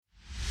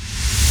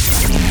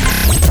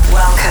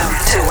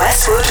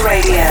Westwood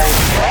Radio.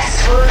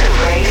 Westwood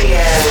Radio.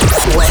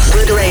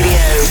 Westwood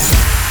Radio.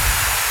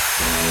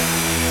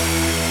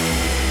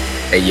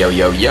 Hey, yo,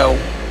 yo, yo.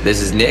 This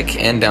is Nick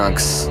and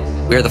Dunks.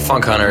 We're the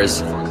Funk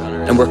Hunters.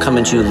 And we're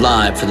coming to you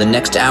live for the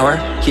next hour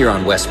here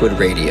on Westwood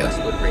Radio.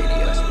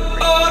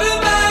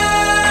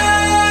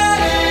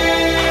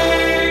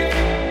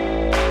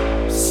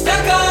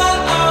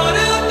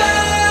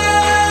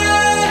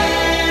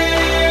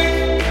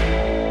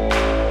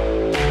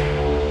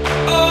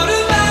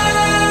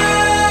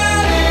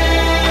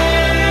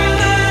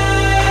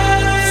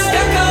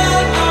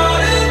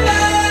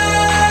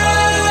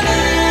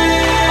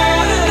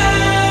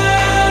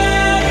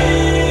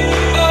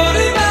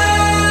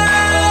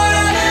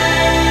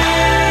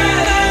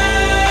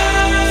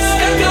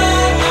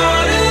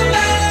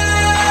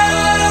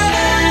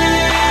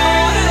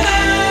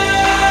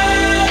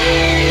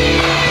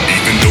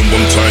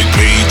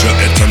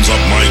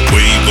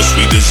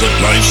 Sweet as a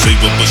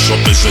lifesaver, but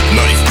sharp as a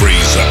knife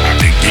razor. I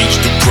engage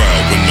the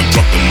crowd when I'm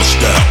dropping my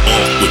style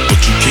off with what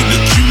you can't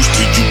accuse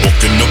till you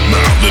walking up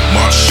mile in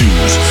my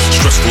shoes.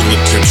 Stressful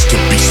attempts to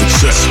be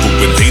successful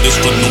when haters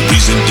for no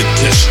reason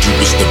detest you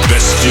is the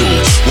best fuel.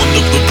 One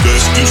of the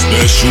best, you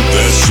special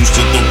vessels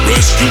to the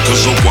rescue,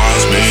 cause a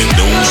wise man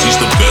knows he's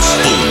the best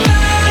fool.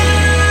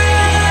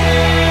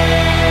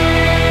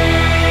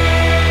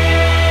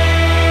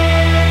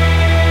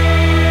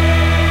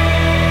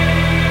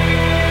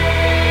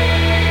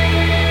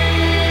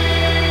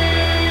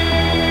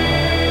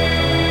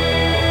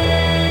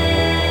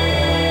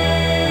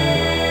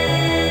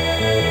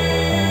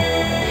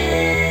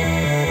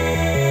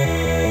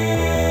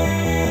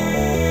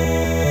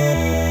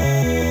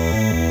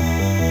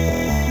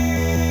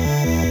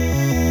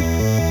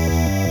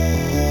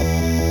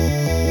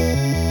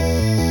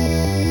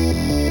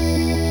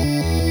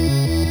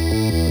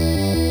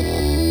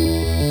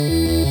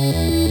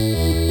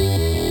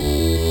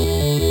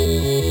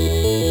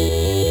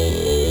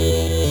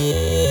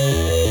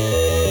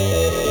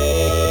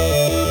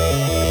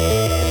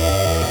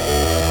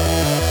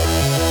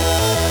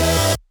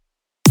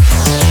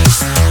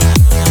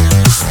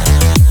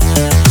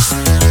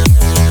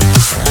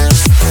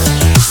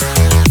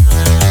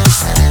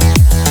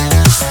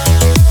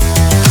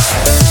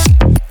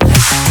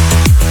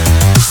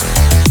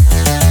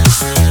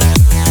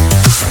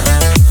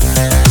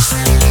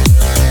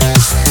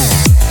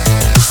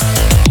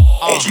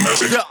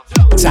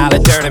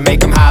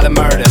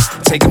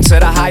 Take them to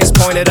the highest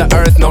point of the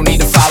earth, no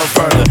need to follow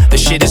further. The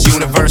shit is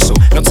universal,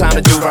 no time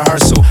to do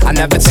rehearsal. I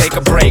never take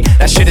a break,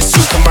 that shit is too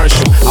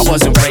commercial. I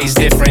wasn't raised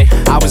different,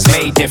 I was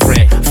made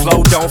different.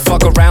 Flow don't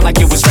fuck around like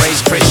it was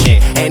raised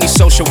Christian.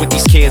 Antisocial with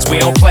these kids, we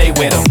don't play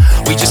with them.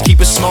 We just keep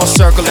a small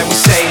circle and we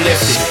stay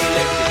lifted.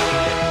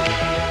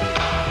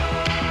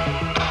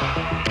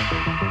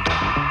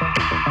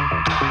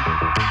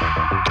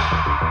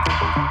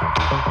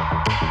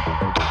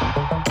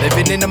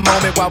 Living in the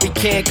moment while we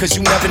can, cause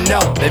you never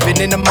know.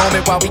 Living in the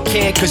moment while we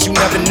can, cause you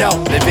never know.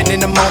 Living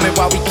in the moment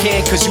while we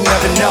can, cause you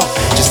never know.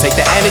 Just take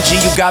the energy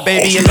you got,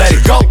 baby, and let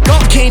it go.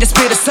 Came to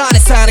spit a sonnet,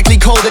 sonically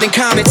colder than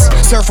comets.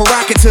 Surf a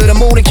rocket to the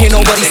moon and can't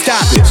nobody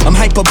stop it. I'm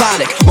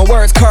hyperbolic, my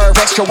words curve,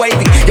 extra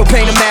wavy. You'll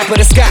paint a map of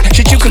the sky,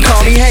 shit you can call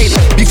me Haley.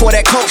 Before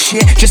that cold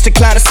shit, just a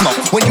cloud of smoke.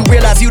 When you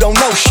realize you don't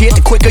know shit,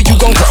 the quicker you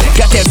gon' go.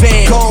 Got that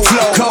van, cold,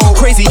 flow,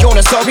 crazy on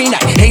a sorry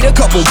night. Hate a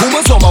couple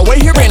boomers on my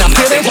way here and I'm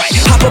feeling right.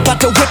 Hop up out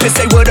the whip and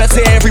say what I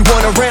to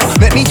everyone around.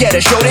 Let me get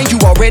a show, then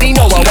you already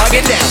know how I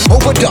get down.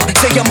 Overdone,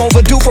 say I'm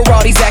overdue for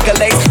all these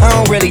accolades. I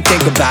don't really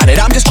think about it,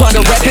 I'm just trying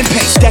to rep and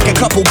pay. Stack a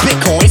couple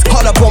bitcoins,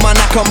 hard up on my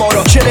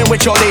Nakamoto. Chillin'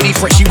 with your lady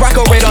friend, she rock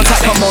a red on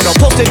top kimono.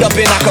 Posted up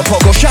in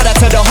Acapella, shout out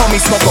to the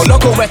homie Smoko.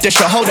 Loco at the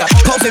Shahoda,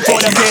 posing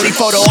for the daily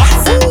photo.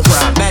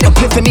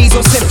 Epiphanies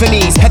on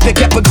symphonies, epic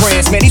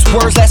epigrams. Man, these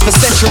words last for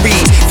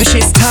centuries. This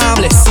shit's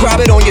timeless, grab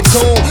it on your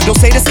tomb. Don't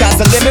say the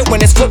sky's the limit when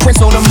it's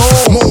footprints on the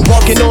moon. Moon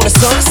walking on the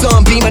sun,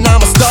 sun beaming,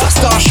 I'm a star.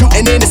 Star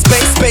shooting into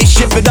space,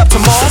 spaceship it up to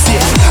Mars.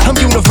 Yeah, I'm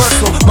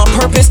universal, my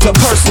purpose to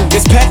pursue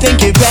this path and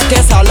give back,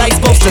 that's how life's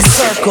supposed to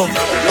circle.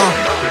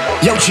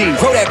 Yo G,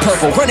 roll that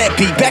purple, run that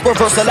beat, back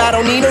reversal, I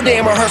don't need no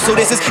damn rehearsal.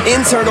 This is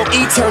internal,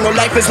 eternal,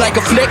 life is like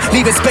a flick,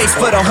 leaving space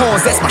for the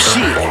horns, that's my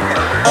shit.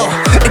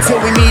 Until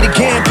we meet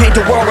again, paint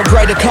the world with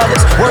brighter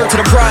colors. Word to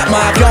the pride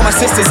mob, y'all my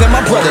sisters and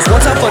my brothers.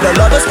 One time for the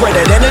lovers, spread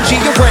that energy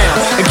around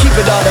and keep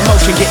it all in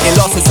motion, getting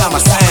lost inside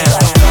my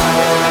sound.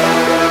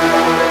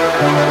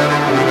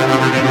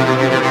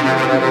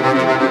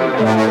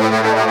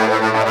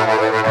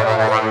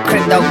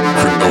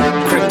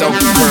 Crypto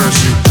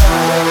version.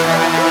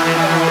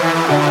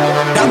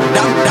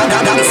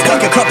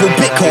 Stuck a couple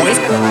bitcoins.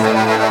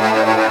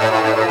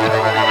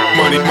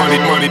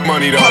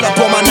 Money though. Hold up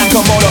on my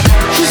Nakamoto.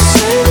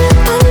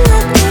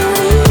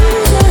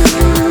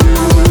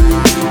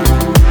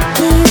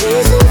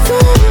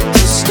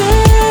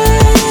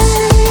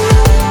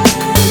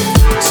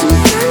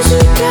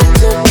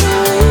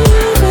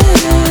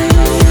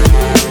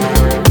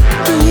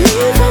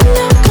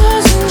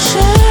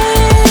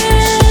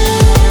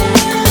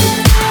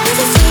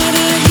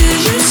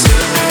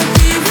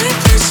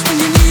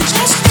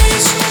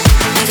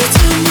 Every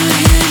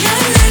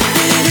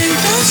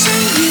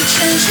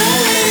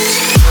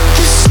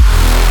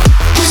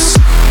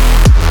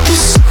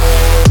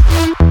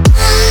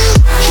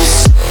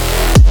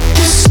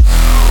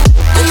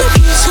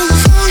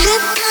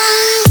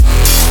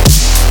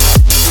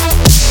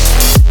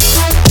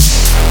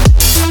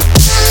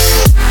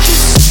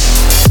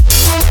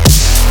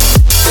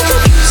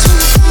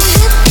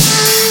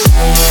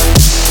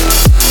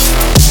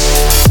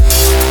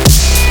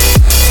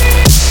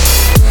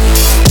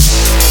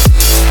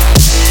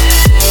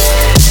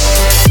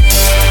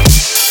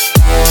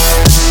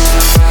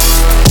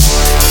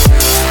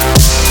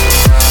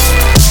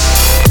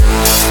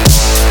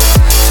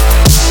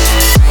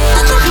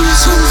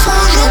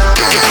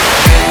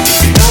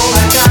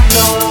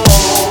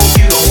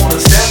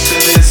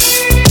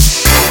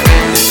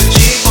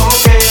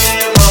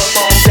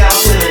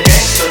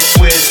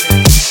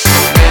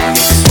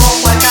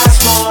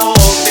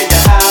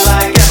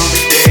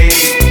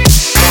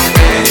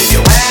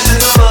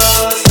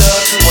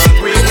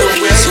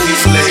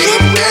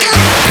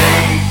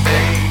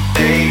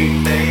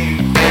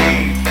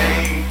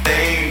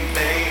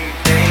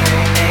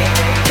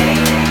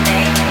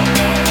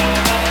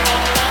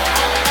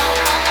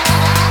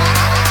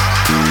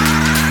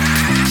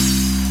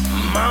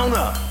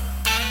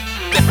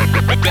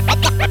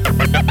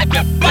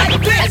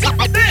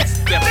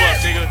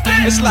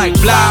It's like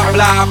blah,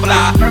 blah,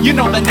 blah. You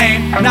know the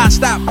name.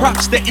 Non-stop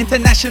props, the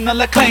international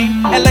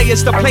acclaim. LA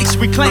is the place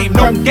we claim,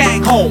 no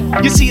gang home.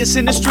 You see us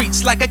in the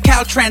streets like a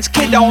Caltrans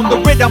kid on the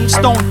rhythm,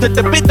 stone to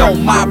the bit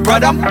on my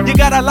brother. You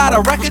got a lot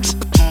of records?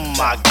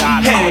 My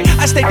God. Hey,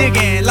 I stay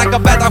digging like a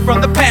bat out from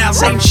the pound.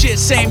 Same shit,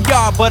 same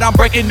yard, but I'm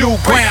breaking new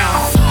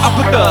ground. I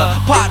put the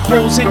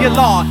potholes in your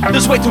lawn.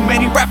 There's way too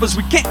many rappers,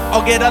 we can't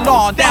all get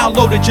along.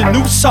 Downloaded your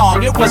new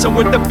song, it wasn't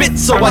worth the bit,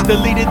 so I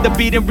deleted the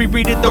beat and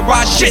rereaded the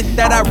raw shit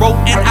that I wrote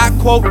and I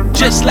quote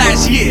just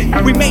last year.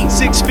 We made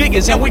 6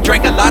 figures and we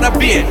drank a lot of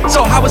beer.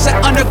 So how is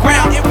that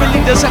underground? It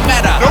really doesn't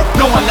matter.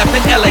 No one left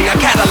in LA, our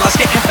catalog's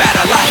getting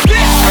fatter like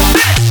this.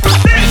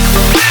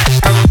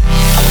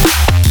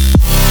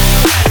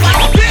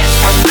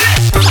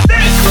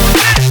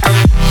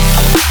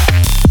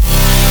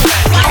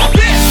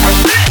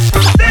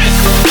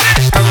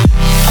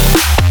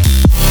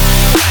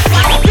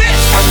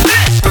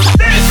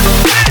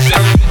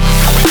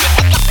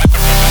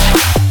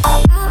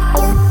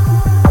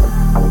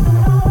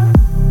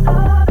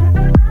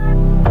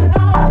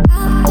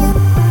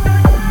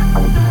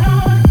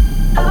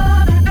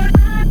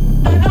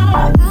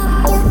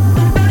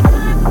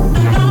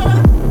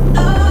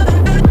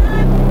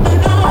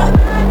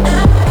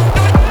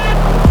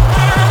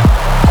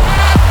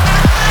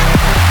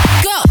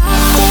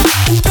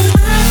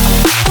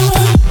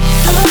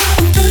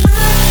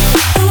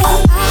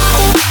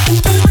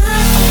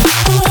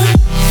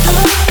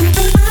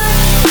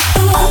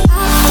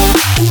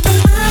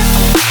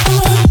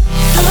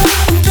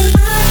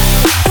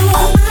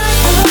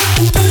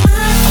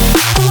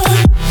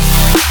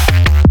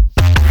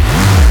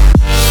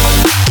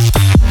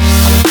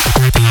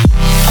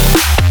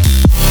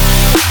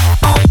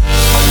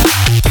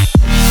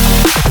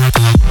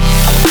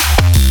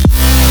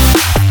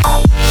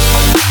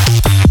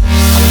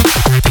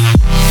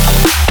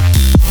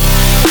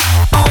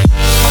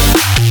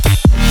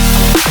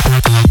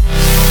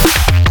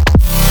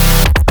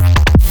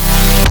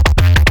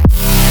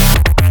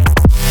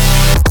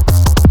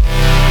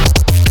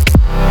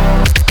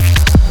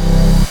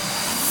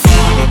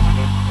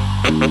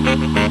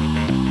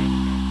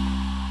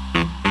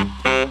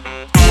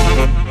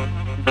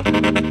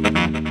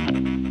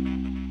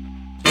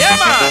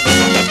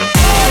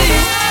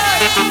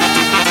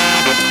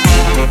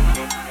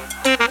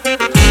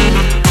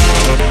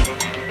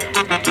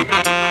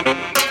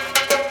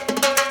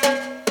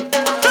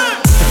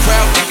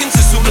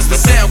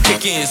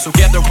 So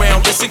gather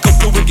round, listen, come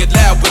through and get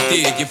loud with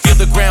it. You feel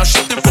the ground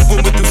shifting from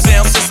booming through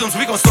sound systems.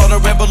 We gon' start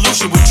a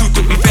revolution with truth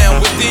to be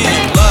found within.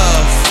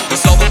 Love,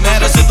 that's all that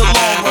matters in the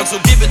long run. So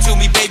give it to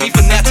me, baby,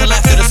 from now till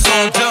after the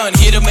song done.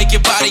 Here to make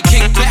your body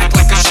kick back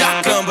like a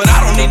shotgun, but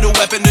I don't need no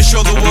weapon to show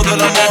the world that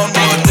I'm on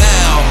one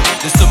now.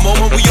 It's the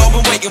moment we all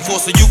been waiting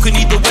for, so you can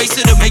either waste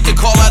it or make the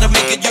call out and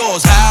make it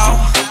yours. How?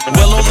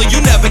 Well, only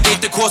you navigate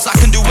the course. I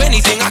can do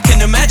anything I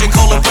can imagine,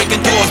 calling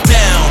breaking doors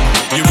down.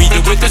 You're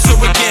either with us or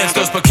against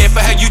us, but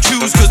careful how you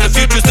choose, cause the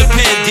future's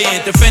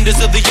dependent.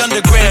 Defenders of the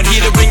underground,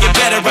 here to bring you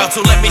better out.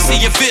 So let me see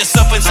your fists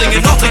up and sing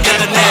it all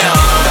together now.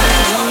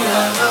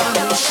 Yeah.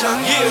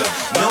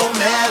 No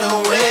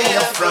matter where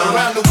you're from,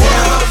 around the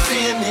world,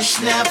 finish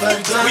never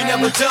done. We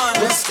never done.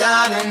 We'll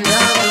start another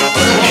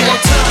one. One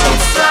more time,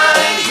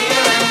 right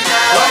here and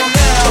now. Right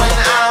now. When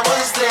I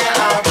was there,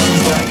 I was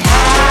like,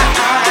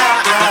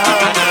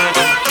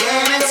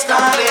 getting it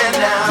started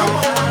now.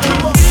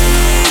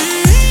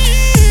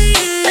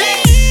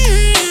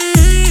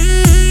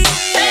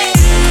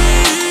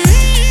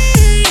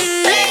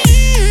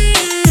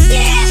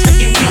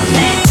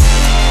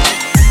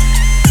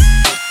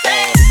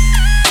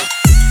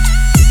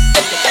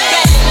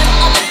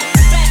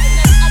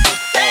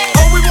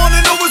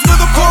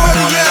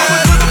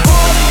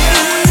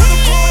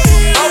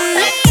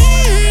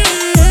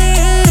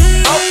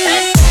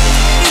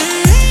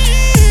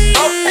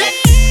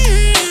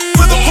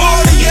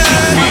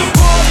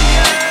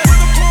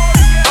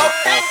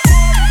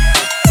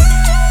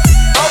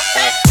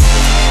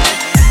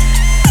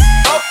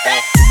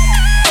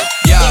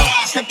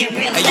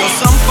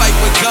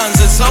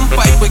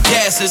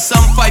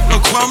 Some fight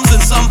for crumbs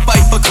and some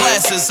fight for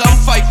classes. Some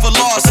fight for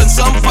loss and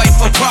some fight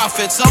for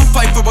profit. Some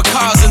fight for a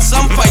cause and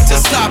some fight to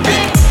stop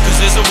it. Cause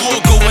there's a war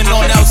going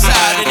on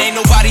outside and ain't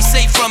nobody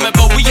safe from it,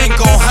 but we ain't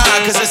gon'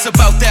 hide. Cause it's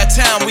about that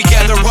time we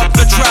gather up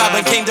the tribe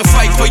and came to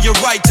fight for your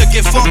right to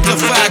get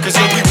funkified. Cause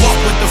yeah, we walk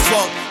with the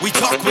funk, we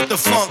talk with the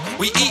funk,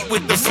 we eat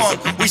with the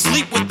funk, we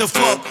sleep with the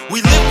funk,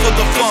 we live for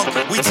the funk,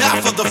 we die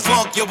for the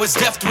funk. Yo, it's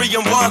Def 3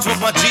 and Wanz with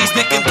my G's,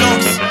 Nick and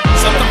Dunks.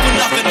 Something for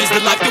nothing is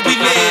the life that we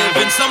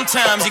live, and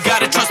sometimes you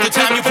gotta trust the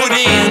time you put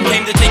in.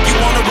 Came to take you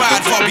on a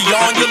ride far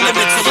beyond your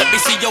limits, so let me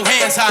see your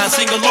hands high and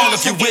sing along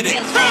if you with it.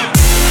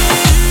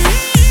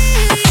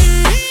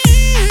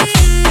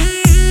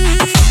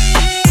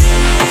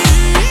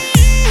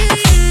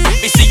 Let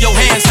me see your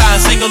hands high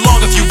and sing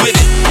along if you with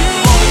it.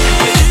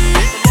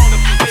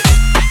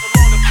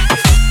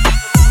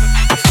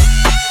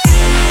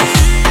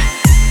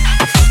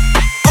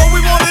 All we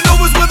wanna know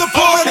is where the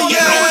party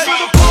at.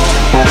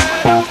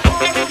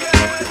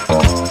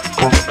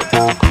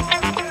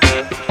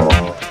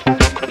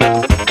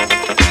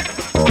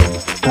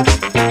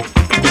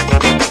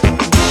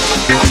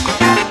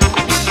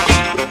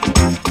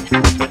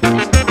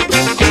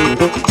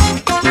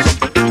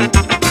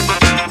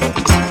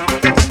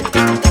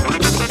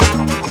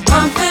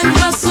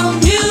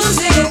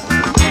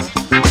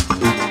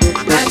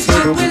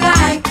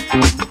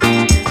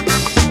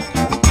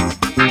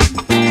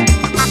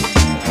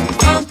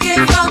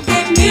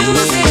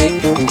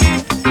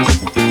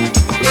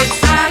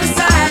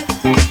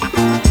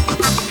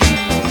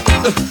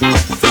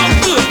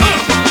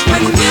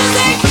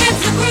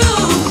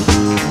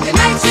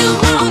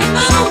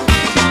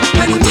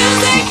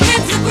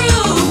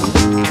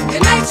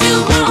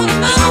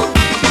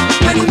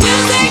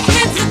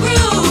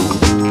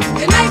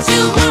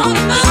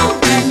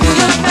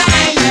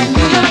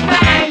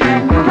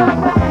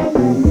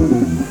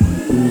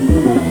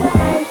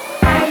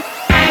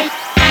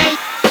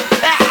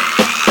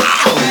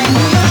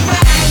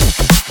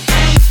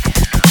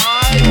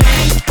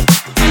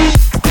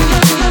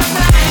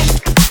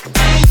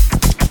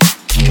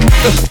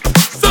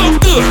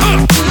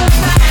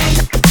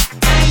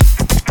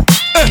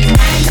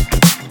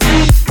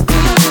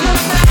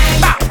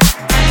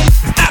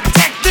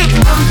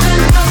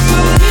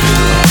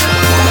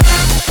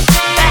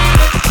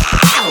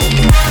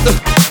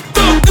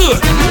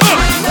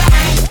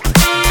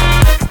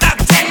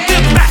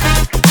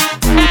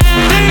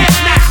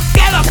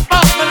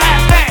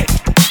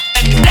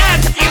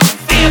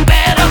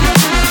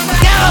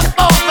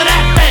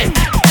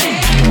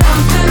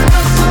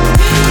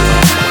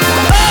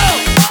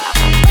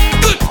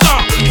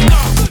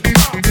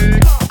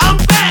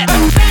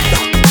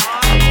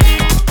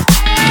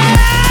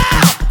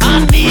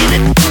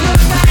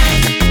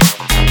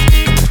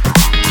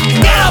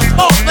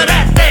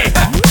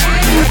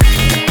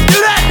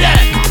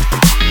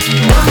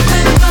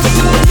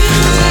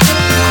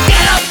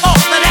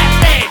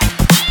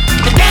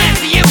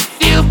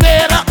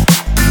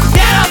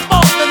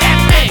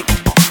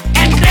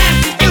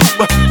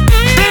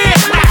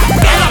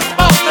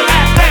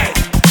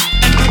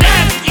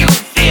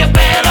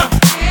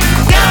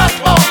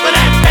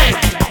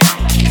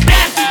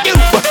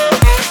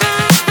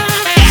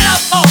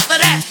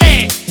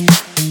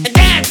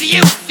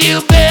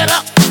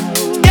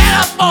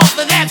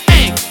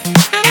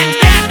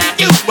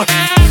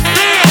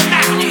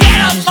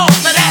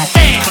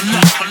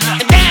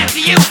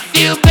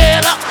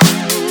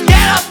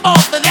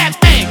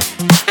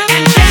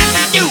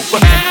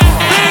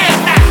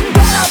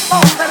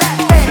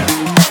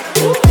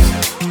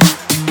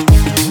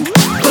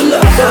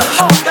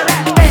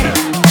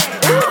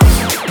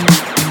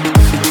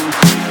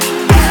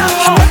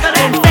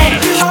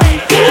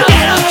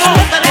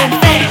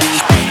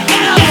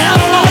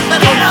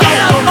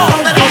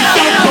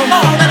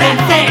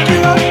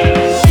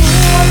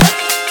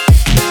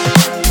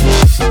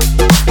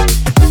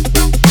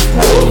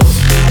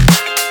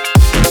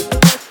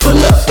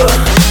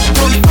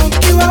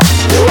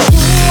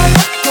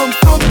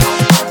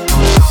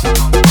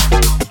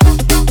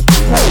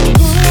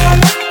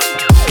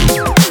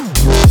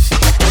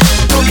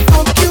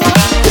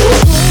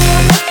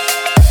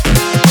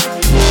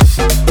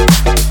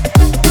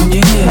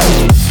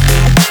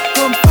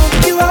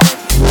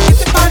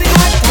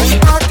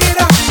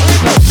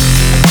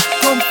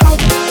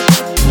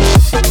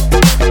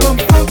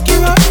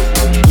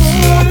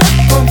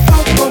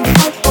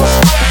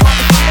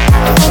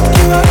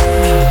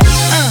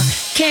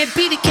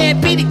 can't beat it,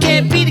 can't beat it,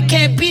 can't beat it,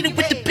 can't beat it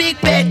with the big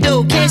bad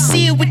dough. Can't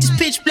see it with this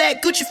pitch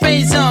black Gucci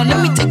frames on.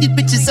 Let me take these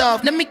bitches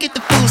off, let me get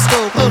the full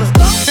scope. Hold on.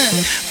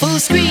 Full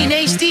screen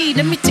HD,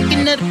 let me take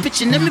another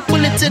picture, let me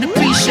pull it to the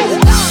pre-show.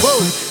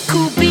 Whoa,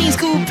 cool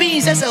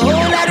beans, that's a whole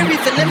lot of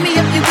reefer. Let me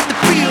help you with the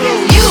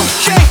pre-roll. You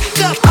drink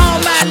up all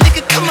my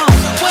liquor, come on.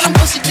 What I'm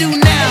supposed to do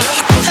now?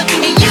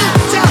 And you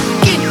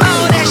talking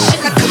all that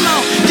shit, now come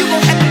on. You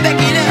gon' have to back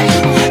it up.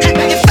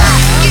 If I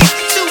get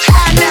too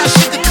high now,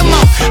 sugar, come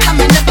on.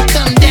 I'ma never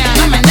come down,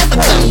 I'ma never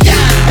come down.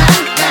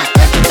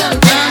 Come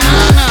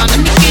down, let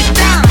me get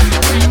down.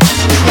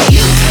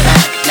 You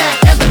not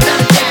ever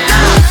come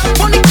down.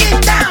 Wanna get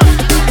down.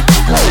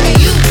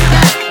 You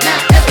not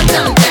ever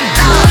come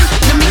down.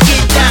 Let me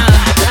get down.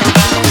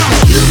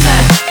 You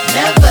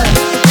never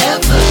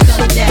ever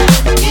come down.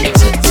 It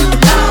took too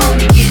long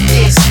to get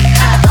this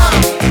high on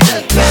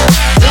the ground.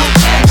 Don't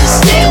have to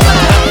stay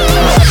wild.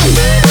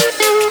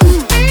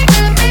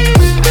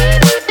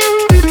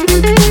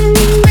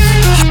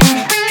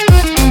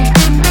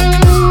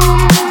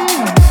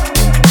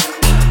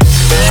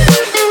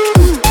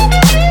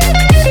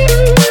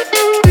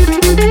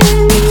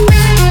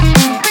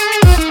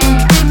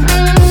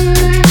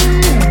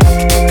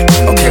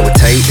 Okay, well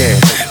take that,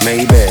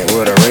 Maybach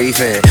with a rave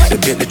at. The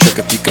bit the trick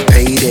if you can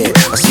pay that.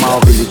 A small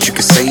village you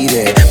can say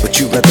that, but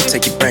you rather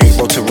take your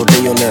bankroll to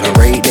Rodeo, let her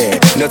rate that.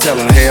 No tell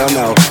them hell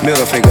no,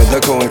 middle finger the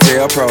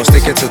COINTELPRO,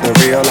 sticking to the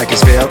real like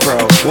it's Velcro.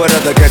 What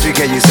other country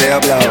can you sell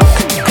blow?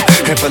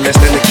 And for less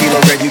than a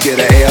kilogram you get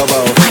an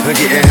elbow. I'm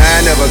getting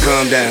high, never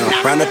come down.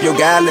 Round up your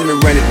guy, let me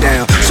run it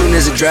down. Soon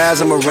as it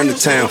dries, I'ma run to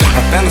town.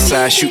 I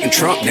fantasize shooting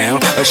Trump down.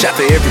 A shot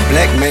for every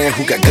black man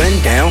who got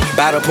gunned down.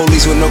 By the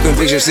police with no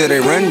conviction, still they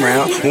run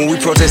round. When we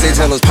protest, they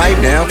tell us pipe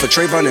down. For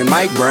Trayvon and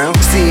Mike Brown.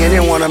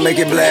 CNN wanna make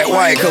it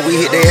black-white, cause we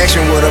hit their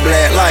action with a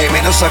black light.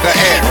 Make them sucker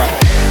act right.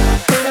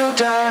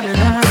 Darling,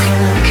 I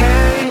can't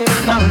carry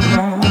it no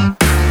more.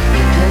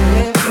 They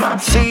lift my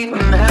feet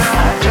and now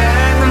I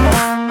drag them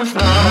on the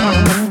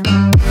floor.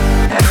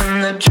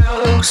 And the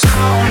joke's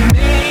on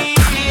me.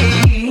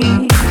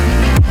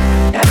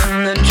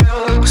 And the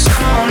joke's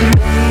on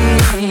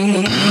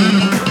me.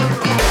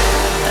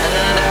 And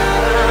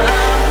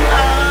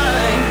I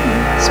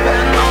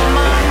spend all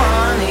my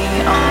money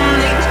on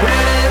these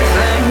pretty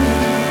things.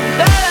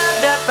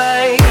 Da-da-da-ba.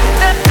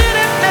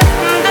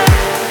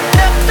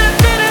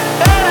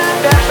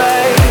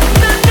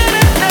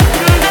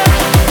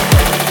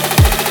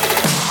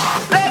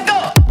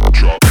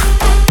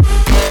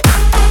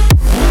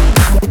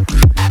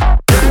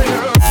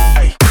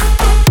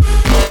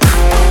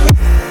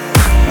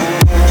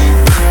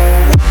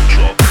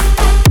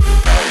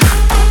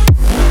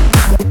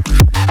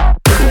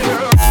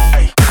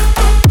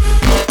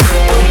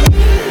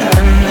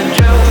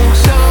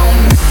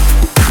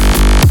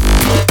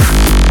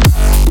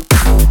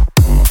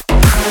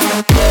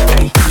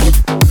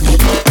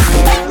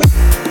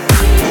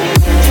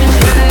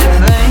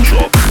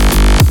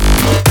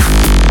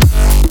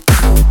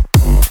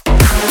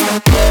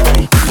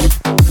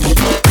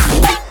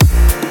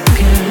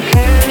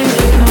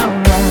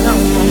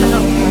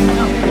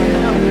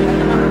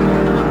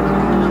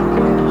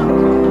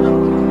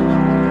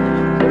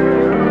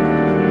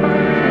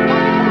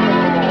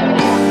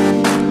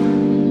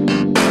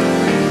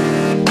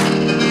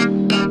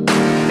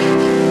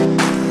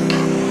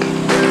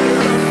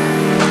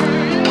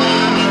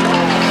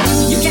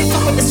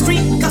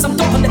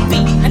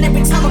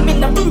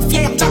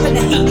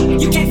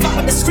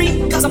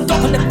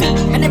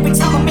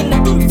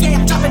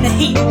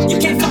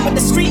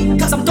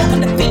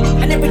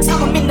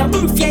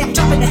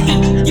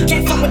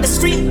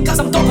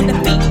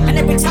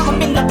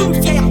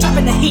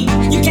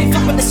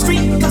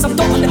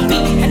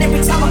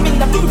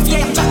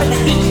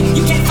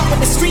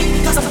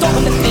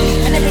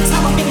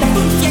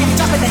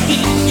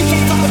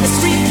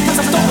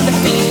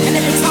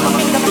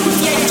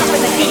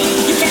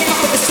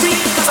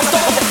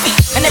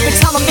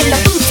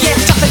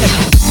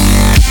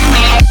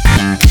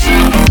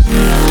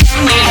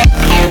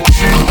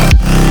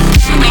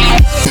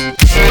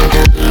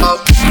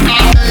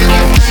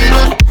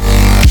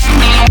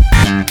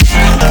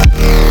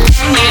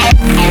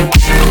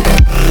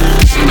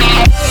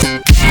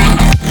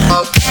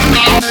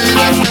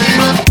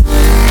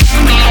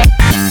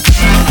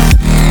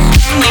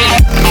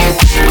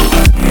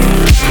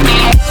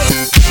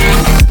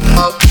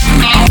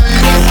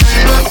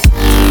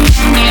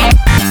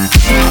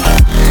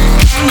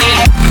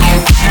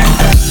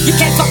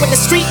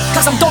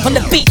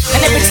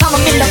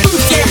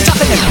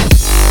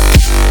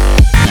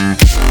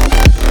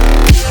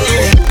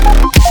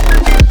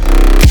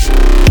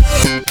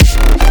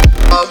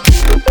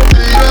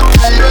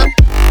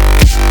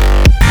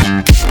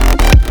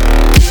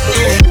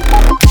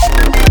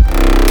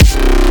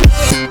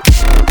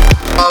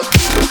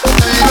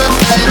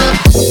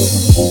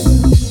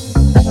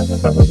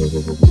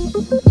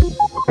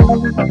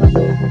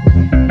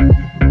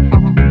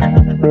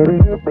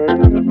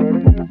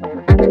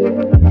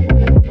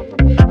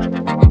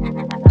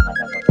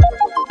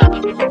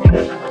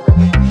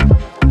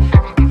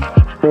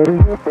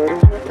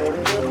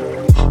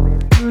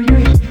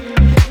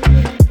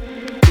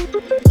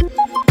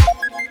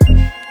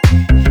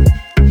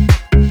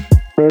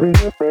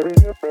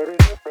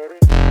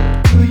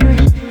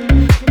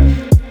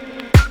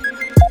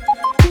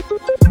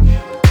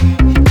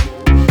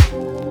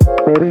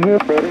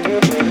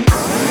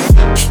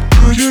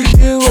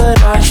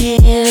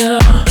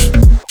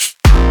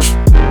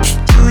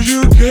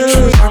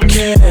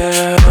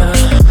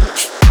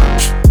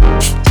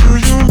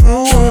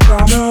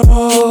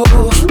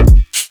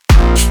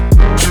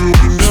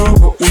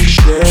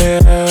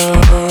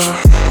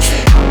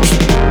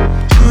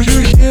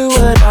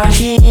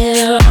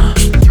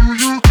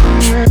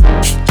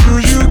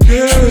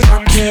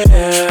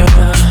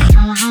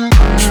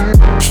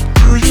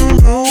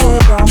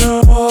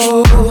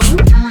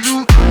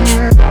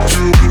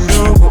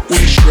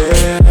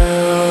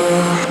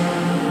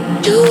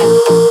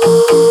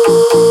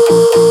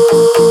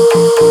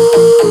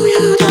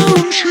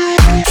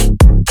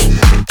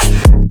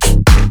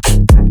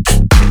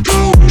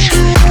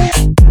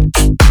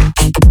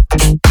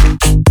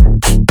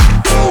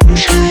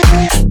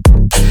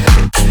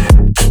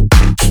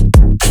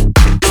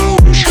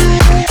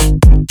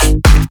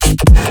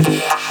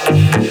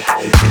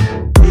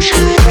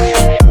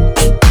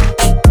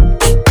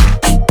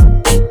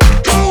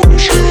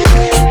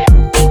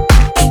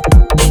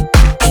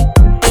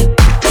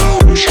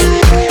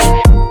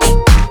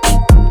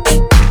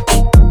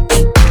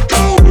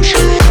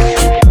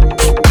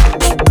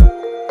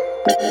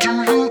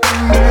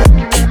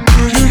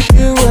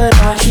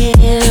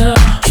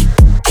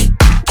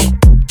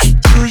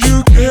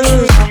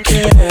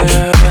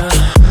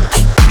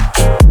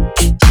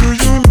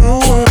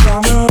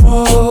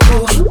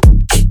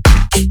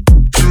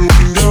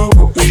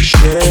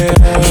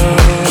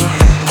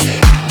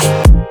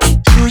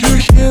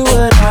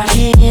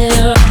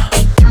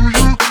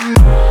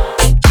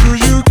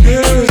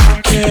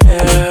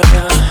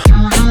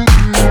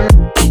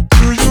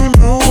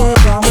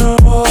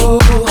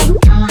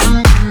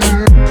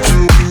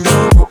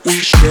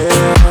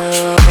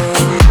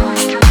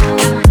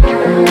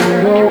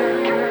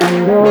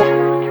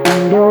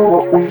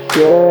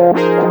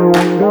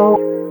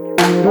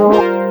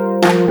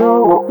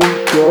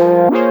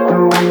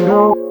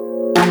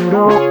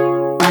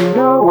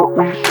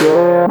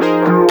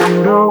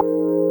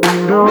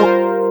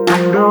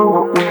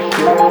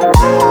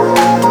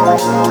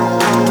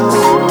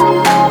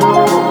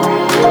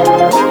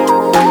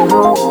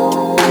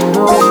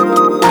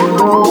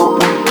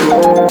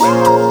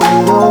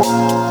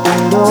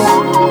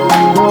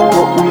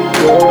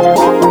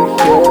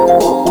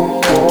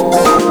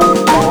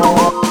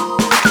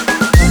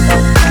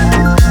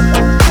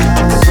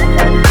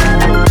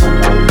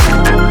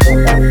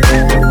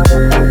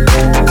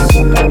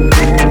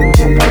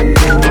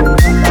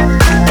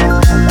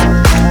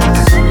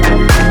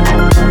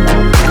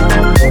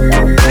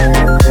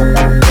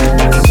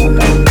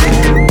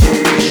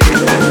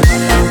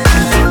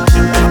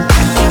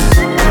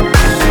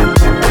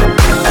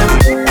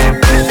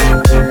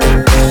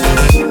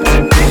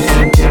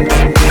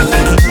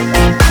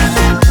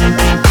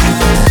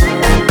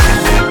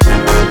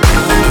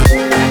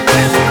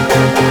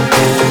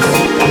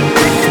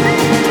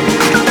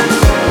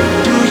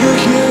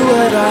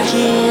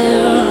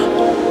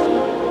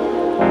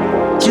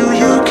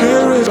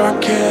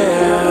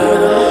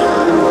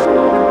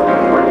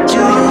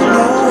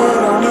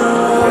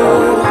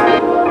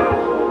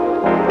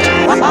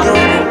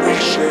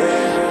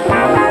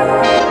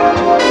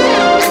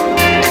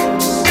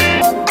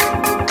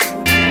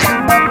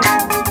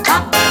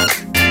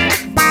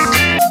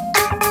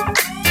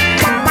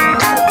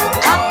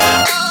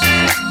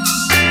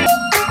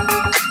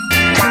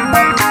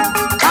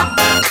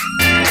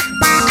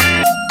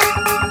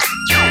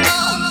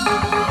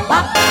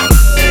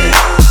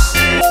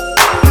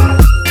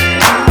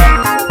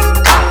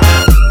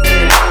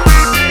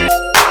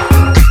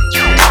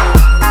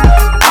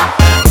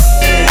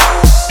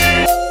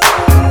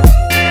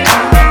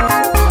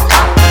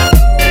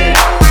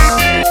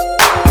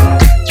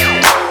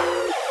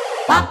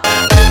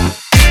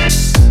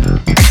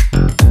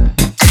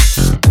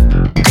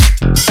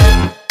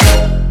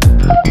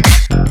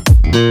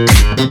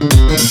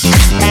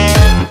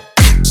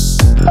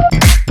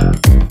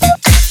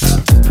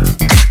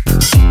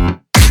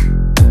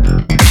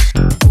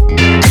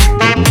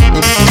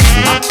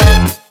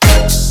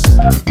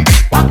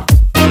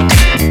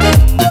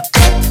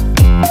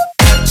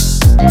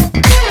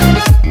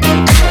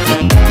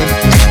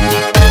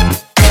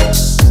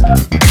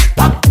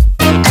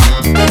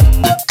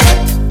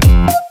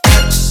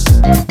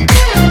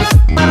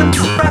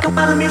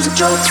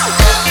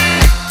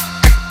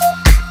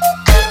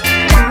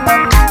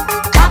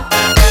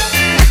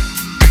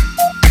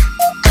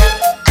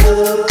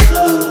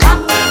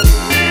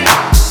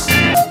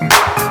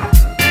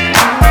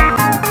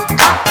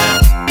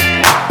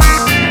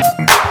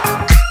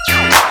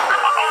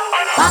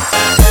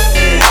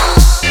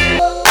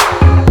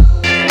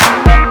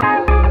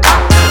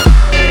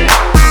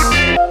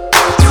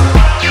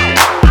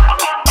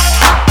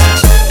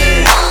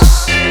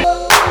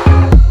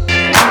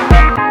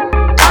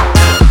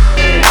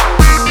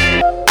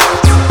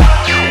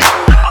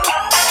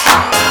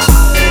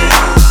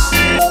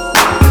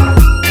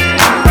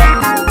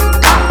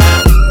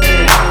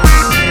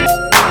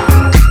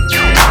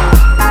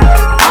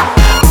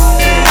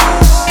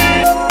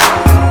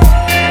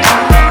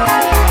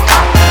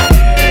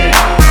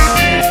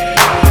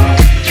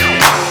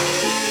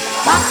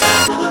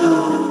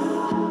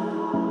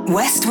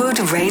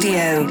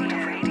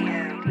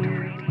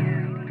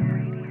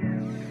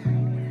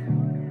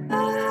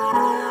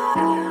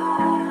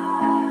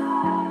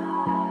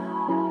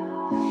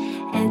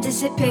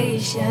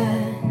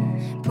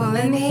 anticipation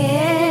pulling me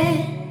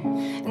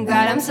in.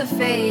 God, I'm so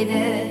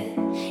faded.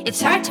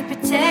 It's hard to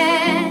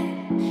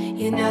pretend.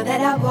 You know that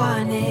I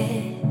want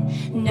it.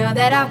 Know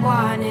that I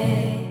want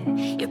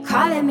it. You're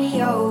calling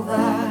me over,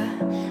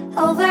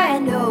 over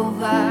and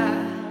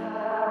over.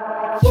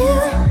 You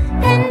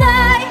and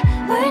I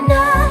were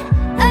not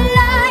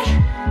alike.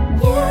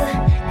 You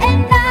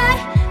and I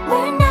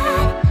were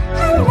not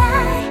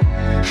alike.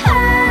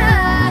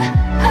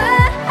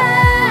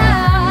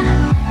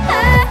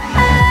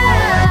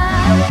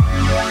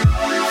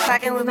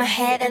 Fucking with my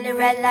head and the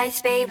red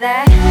lights, baby.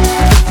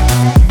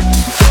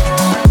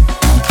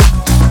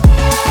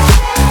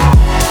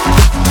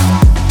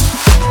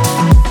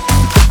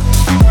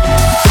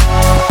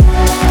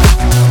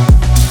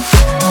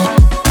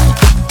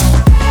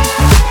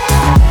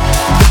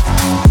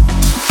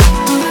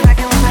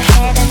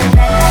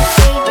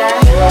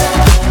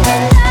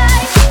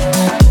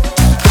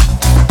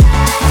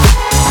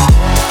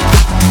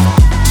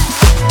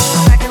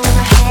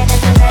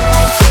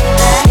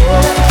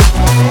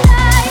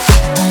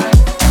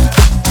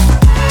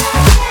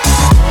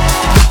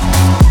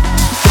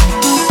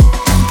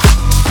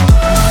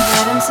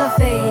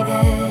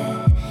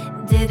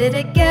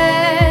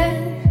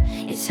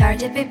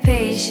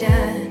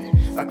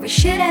 Fuck, we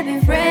should have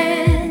been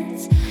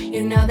friends.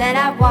 You know that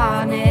I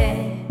want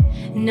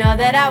it. Know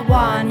that I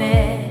want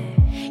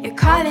it. You're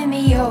calling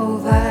me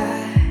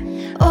over,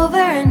 over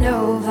and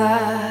over.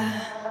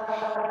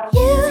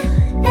 You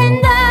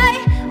and I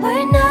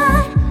were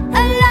not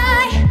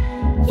alike.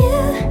 You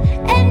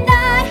and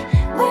I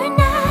were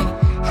not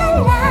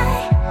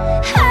alike.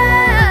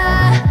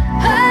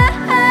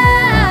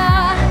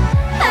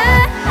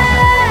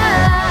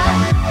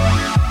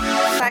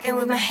 Fucking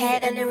with my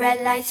head and the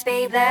red lights,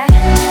 baby.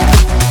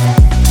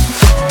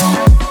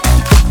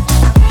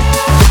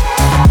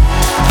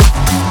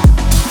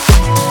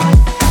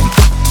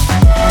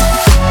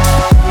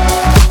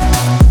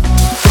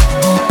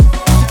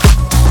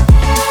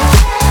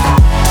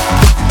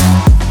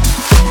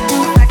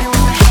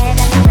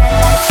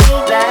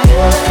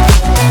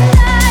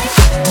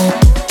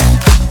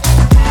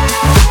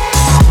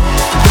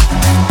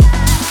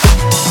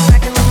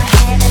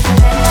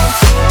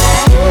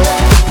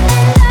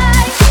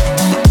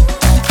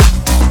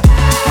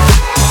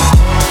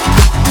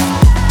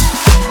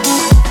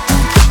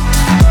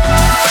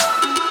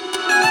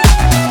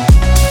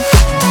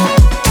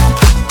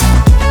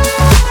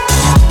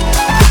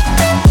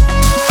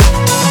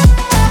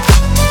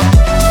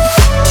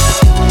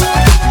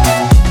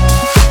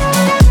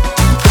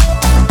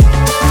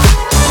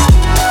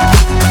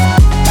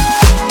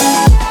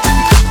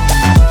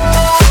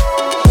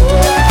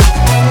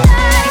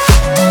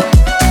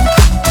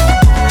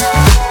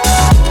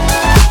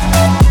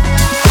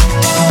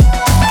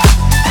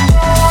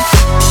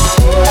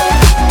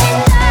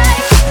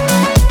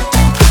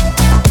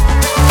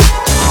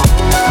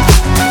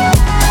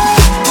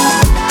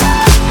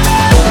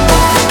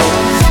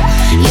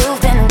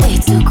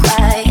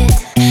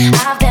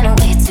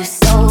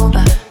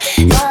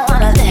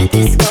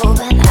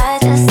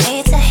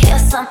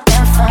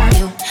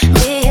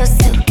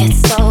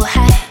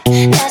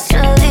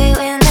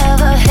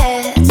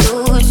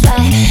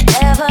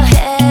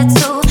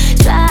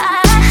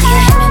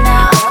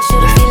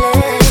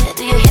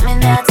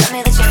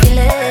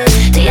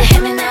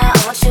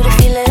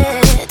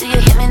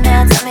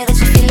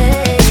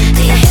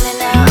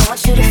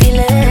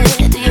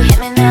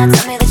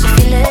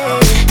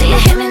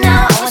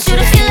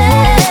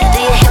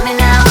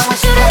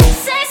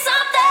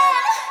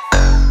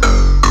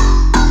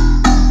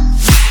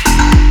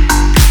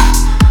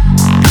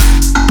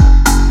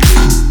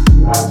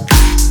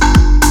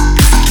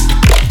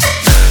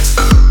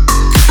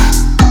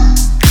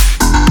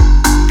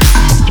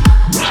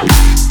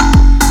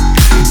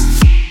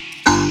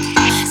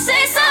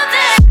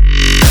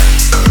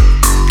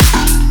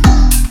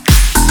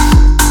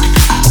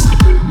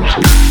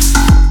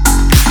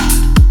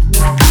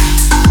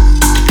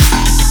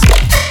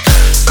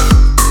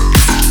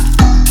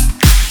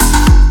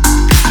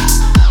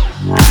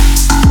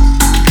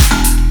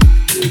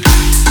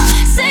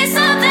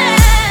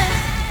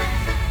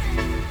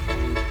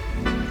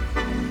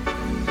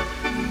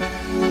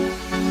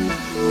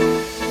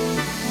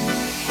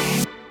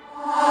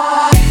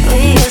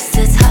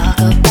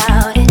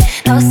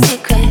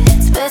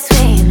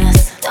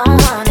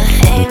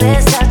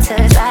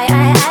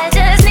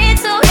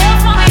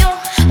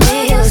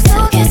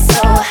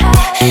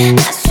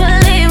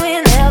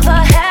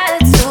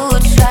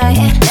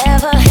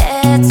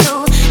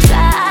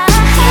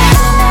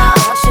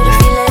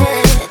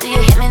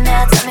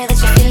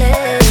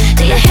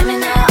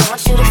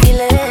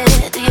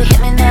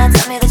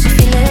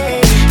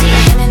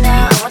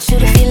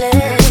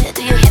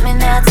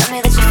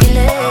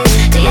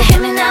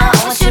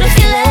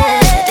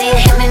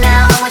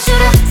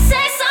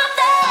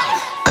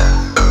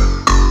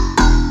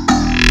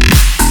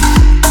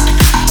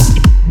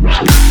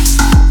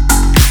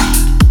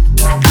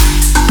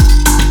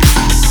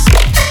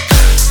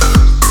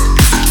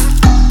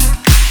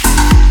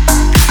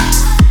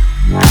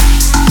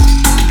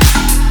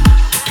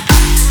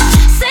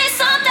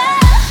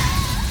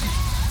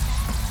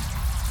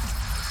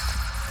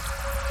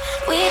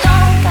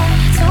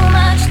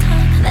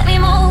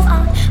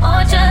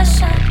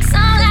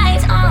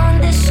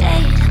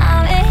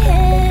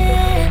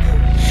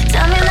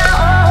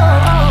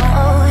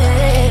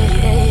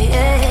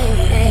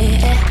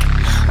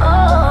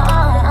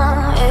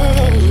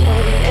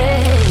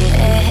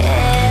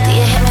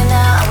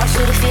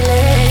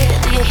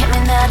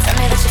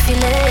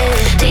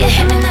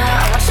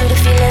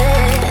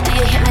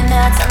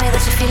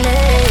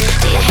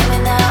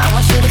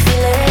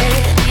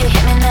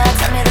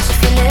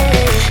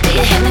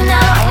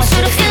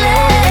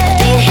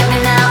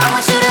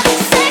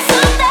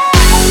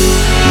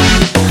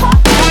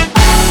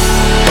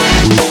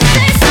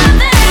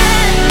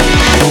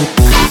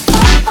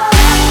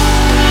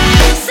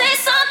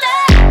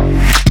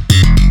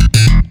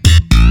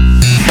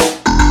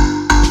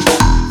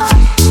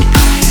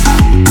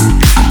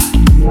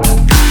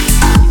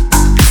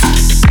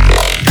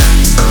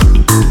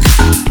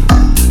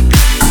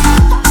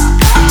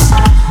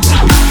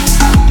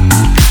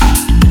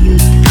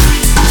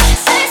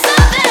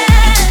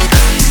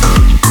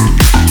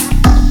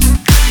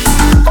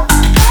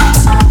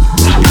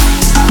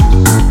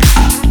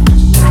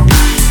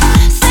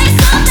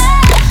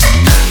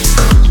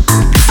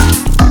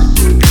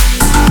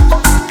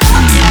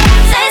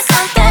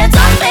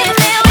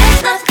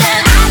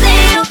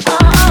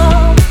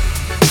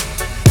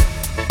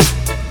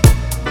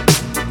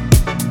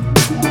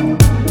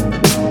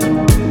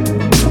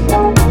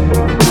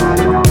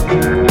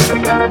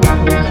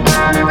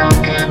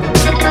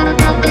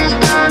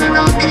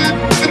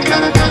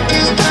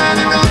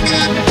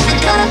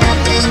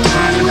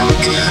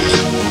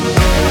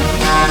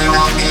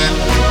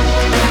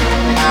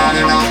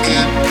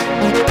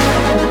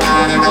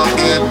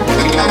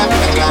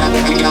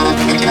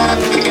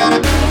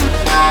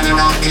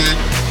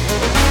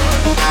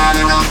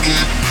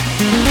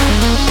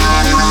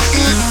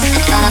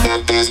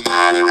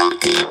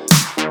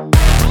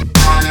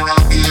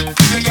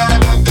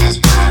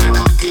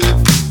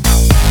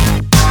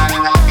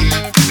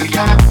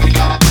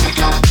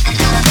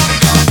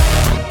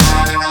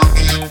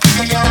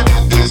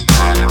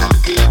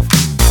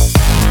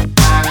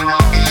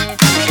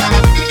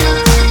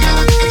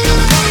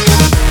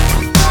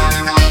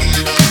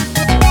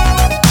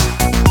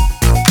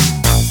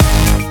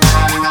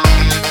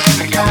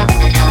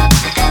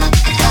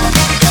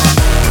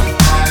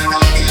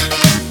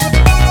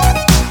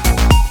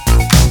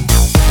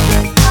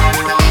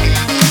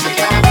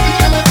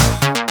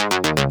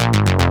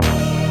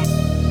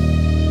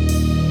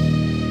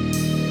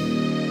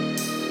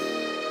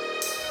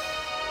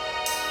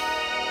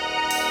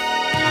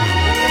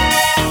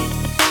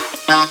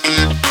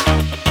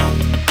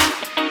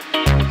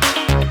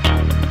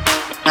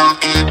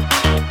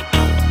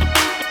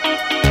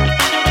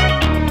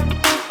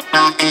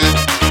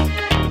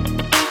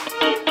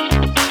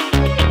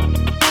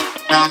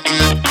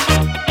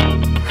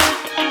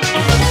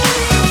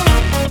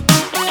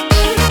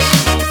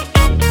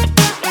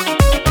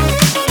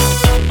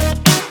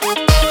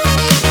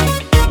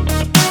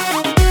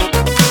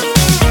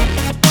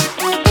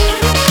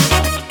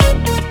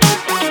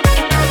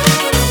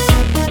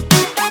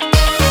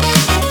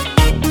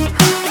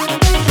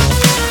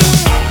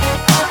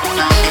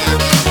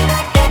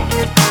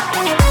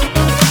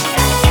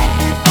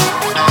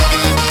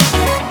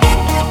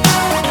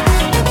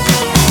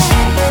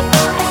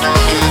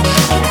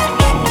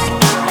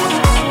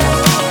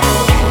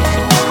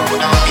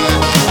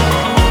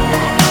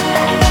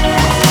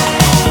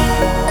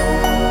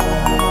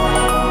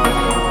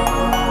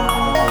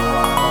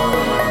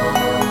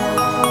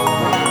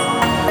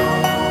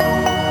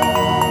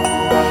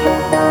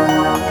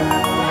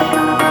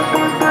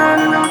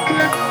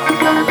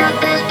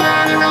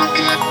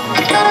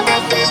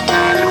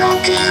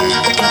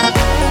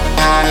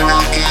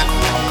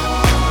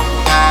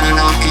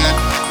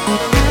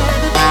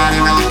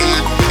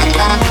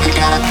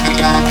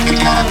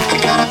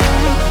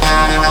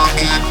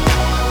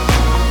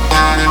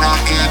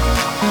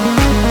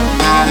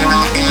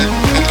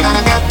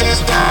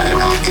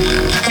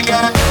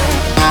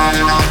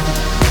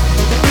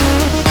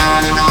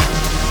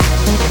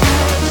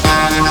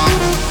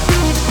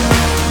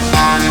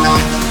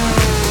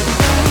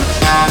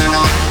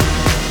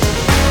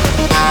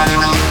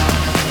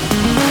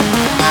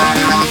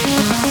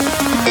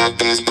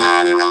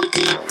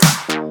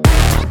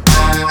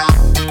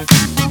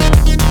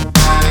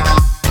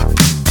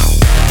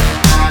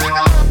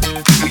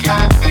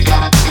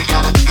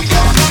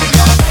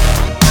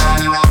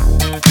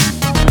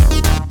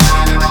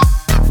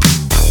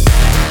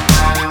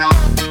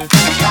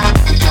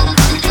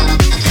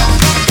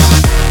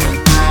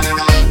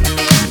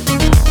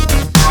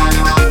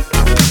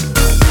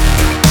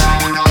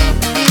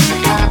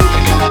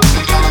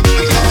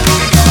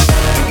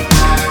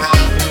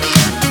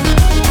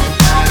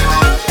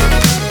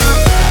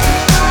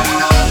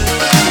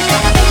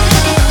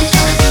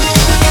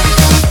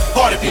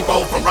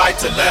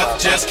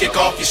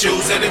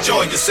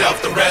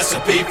 Yourself. The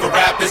recipe for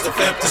rap is to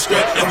flip the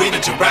script, and we the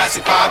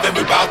Jurassic 5 and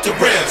we about to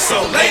rip.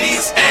 So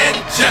ladies and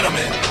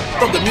gentlemen,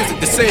 from the music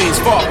that seems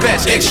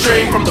far-fetched,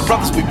 extreme, from the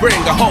brothers we bring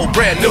a whole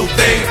brand new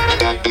thing.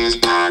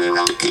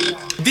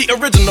 The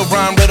original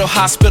rhyme riddle,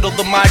 hospital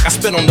the mic, I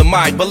spit on the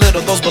mic,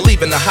 belittle those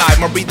believe in the hype.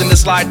 My reading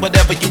is like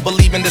whatever you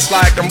believe in, it's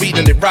like I'm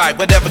reading it right.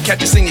 Whatever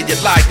catch you singing you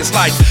like, it's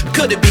like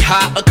could it be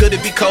hot or could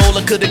it be cold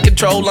or could it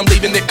control? I'm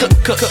leaving it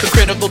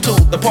critical to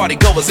the party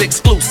goers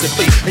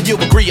exclusively, and you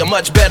agree I'm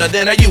much better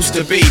than I used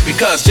to be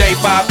because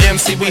J5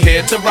 MC we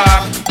here to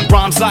rock.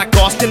 Rhymes like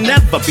Austin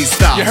never be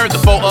stopped. You heard the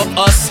four of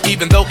us,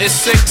 even though it's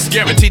six,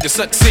 guaranteed to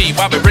succeed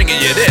while we're bringing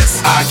you this.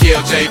 I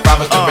kill J5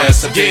 with the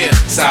recipe,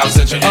 South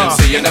Central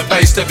MC in the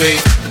place to be.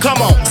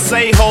 Come on,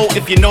 say ho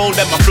if you know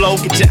that my flow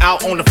get you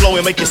out on the floor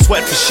and make you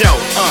sweat for show.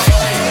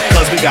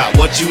 Cause we got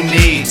what you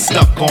need,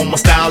 stuck on my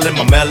style and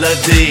my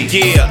melody.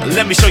 Yeah,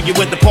 let me show you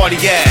where the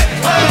party at.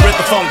 The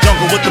rhythm funk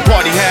jungle with the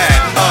party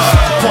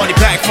hat. Party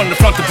pack from the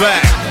front to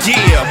back.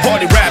 Yeah,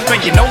 party rap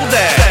and you know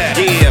that.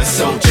 Yeah,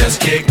 so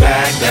just kick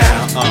back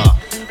down.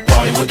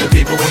 Party with the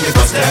people when you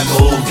bust that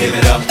move. Give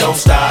it up, don't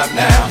stop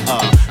now.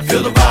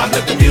 Feel the vibe,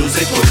 let the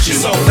music put you.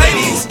 So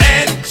ladies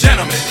and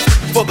gentlemen,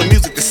 for the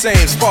music that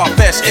seems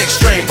far-fetched,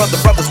 extreme, for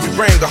the brothers we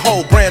bring a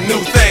whole brand new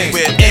thing.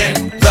 We're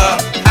in the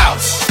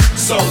house.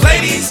 So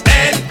ladies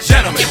and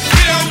gentlemen,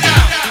 get on down.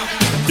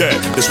 Yeah,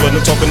 that's what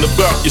I'm talking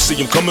about. You see,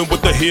 I'm coming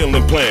with a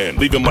healing plan,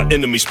 leaving my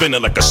enemy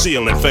spinning like a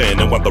ceiling fan.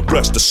 And while the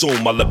rest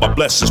assume, I let my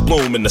blessings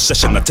bloom. In the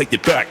session, I take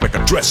it back like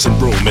a dressing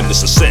room. And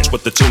it's a sense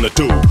what the tuna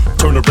do.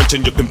 Turn a wrench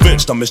and you're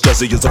convinced I'm as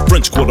jazzy as a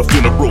French quarter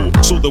funeral.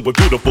 Soothing with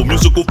beautiful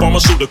musical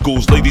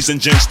pharmaceuticals. Ladies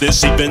and gents,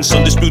 this event's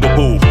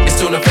undisputable.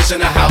 It's tuna fish in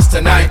the house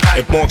tonight.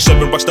 If Mark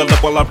 7 rocks the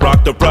left while I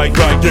rock the right.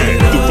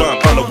 Yeah, through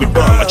rhyme Ghana, we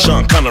run like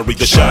Sean Connery.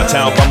 The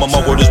Chi-Town bomber,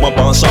 my word is my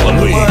bond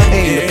solemnly.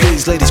 Hey,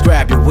 please, ladies,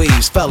 grab your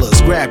weaves.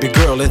 Fellas, grab your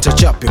girl and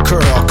touch up your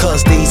curl.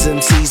 Cause these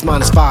MCs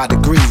 -5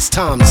 degrees.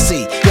 Time to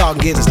see, y'all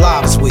can get as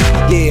live as we.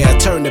 Yeah,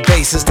 turn the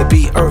basses to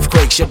be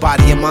earthquakes. Your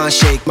body and mind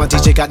shake. My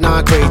DJ got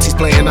 9 grades. He's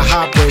playing the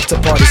high bridge. The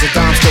party's a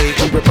dime state.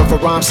 We rip up for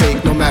rhyme's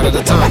sake, no matter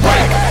the time.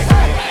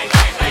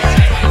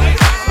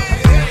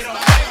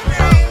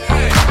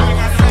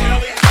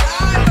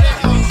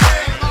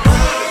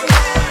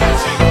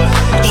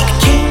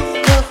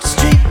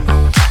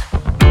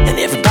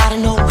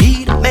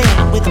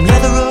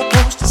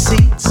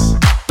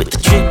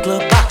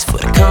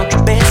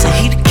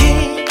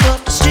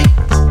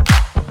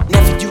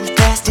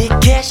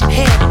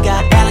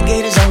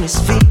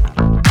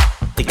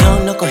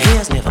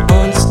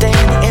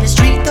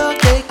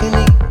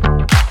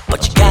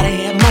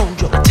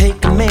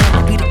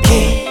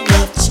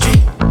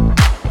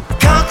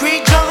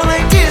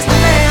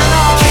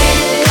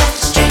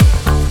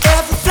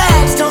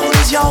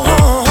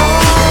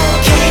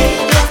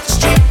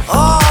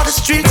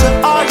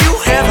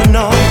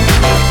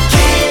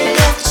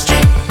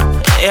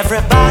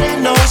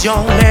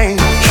 Your name,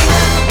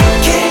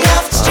 King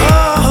of the Street.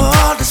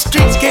 Oh, the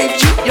streets gave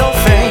you your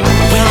fame.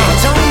 When they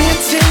don't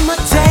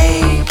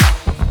intimidate,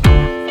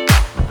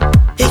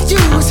 they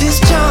use his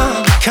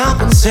charm to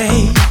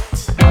compensate,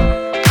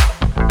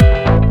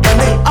 and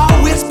they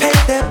always pay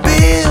their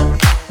bill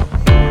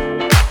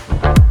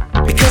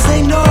because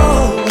they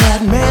know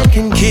that man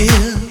can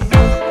kill.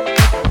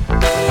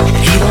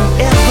 He don't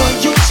ever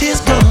use his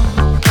gun.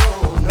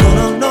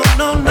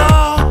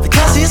 No,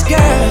 because his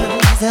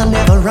girls, they'll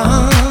never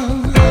run.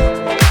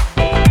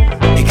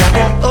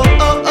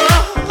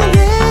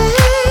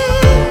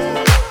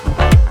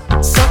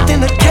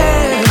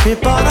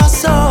 But our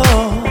soul.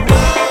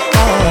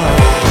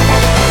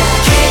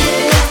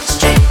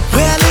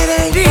 Well, it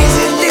ain't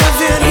easy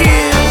living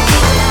here.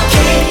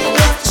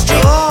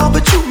 Oh,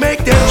 but you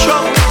make that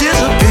trouble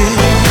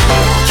disappear.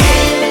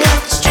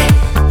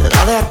 And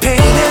all that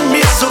pain and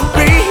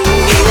misery.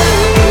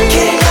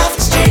 King of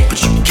the street. But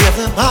you give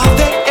them all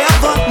they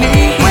ever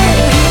need.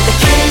 The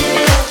king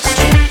of the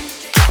street.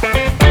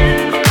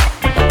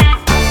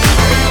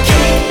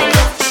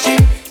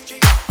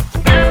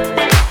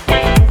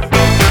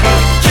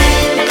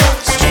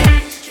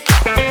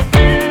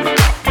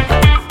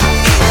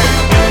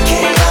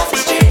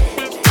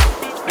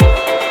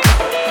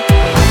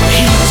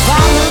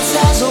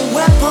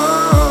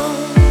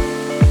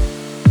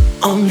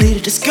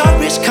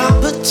 Discourage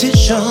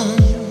competition,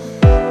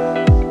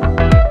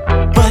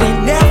 but he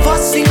never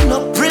seen a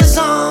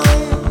prison.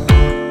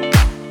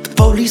 The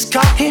police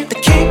caught him, the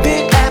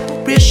kingpin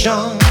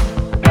apparition,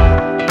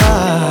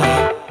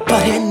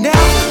 but he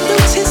never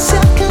lose his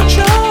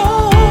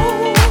self-control.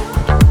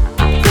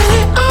 But he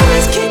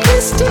always keep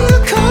his steel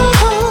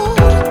cold.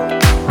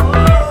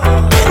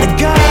 And the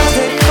girls,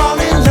 they fall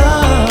in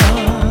love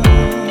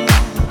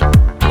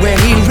when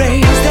he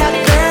raised that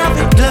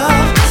velvet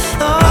glove.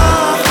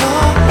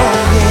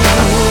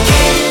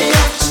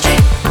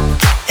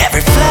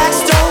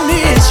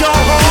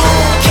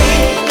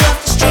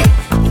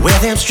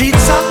 Them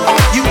streets are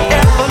all you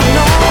ever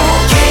know.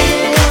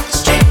 King of the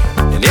street.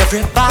 And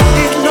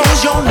everybody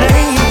knows your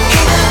name.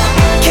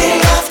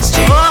 King of the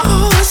street.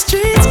 Oh, the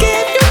streets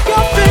give you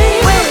your fame.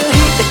 Well,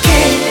 he's the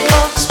king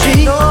of the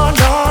street.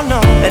 No.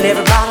 And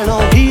everybody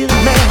knows he's the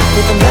man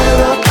with the letter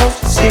of post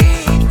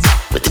seats,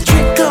 with the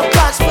trick of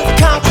blocks for the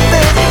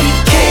contraband.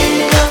 He's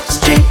king of the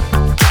street.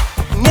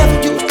 Never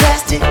use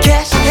plastic,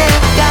 cash in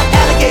hand. Got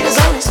alligators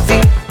on his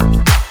feet,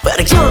 but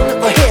a young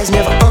knuckleheads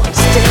never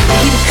understand.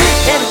 He's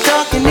and a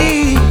dog in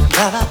need.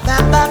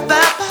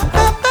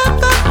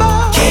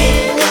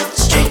 King of the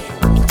street.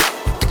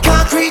 The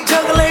concrete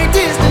jungle ain't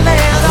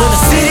Disneyland. When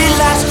the city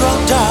lights grow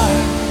dark,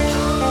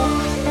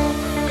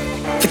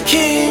 the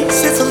king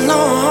sits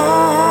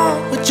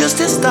alone with just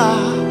his star.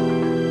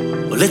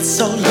 Well, it's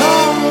so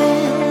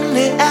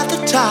lonely at the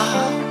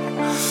top,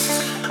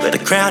 but the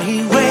crown he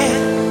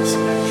wears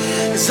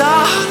is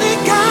all he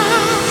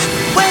got.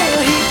 Well,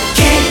 he's the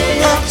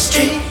king of the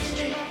street.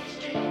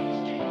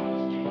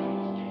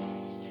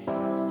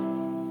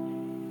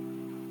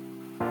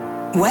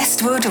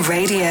 Westwood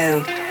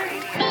Radio.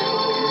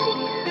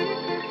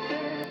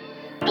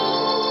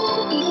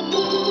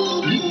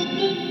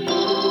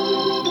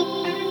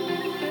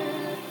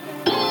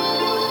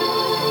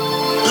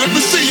 Let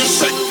me see you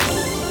say.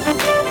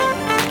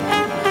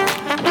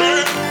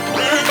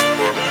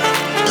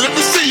 Let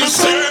me see you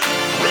say.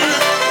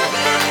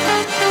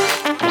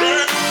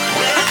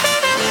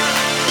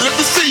 Let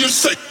me see you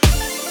say.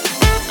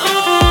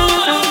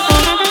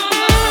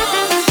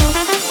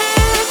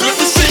 Let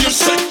me see you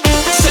say.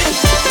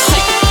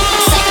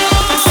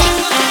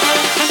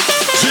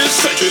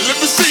 Let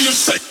me see you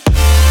say.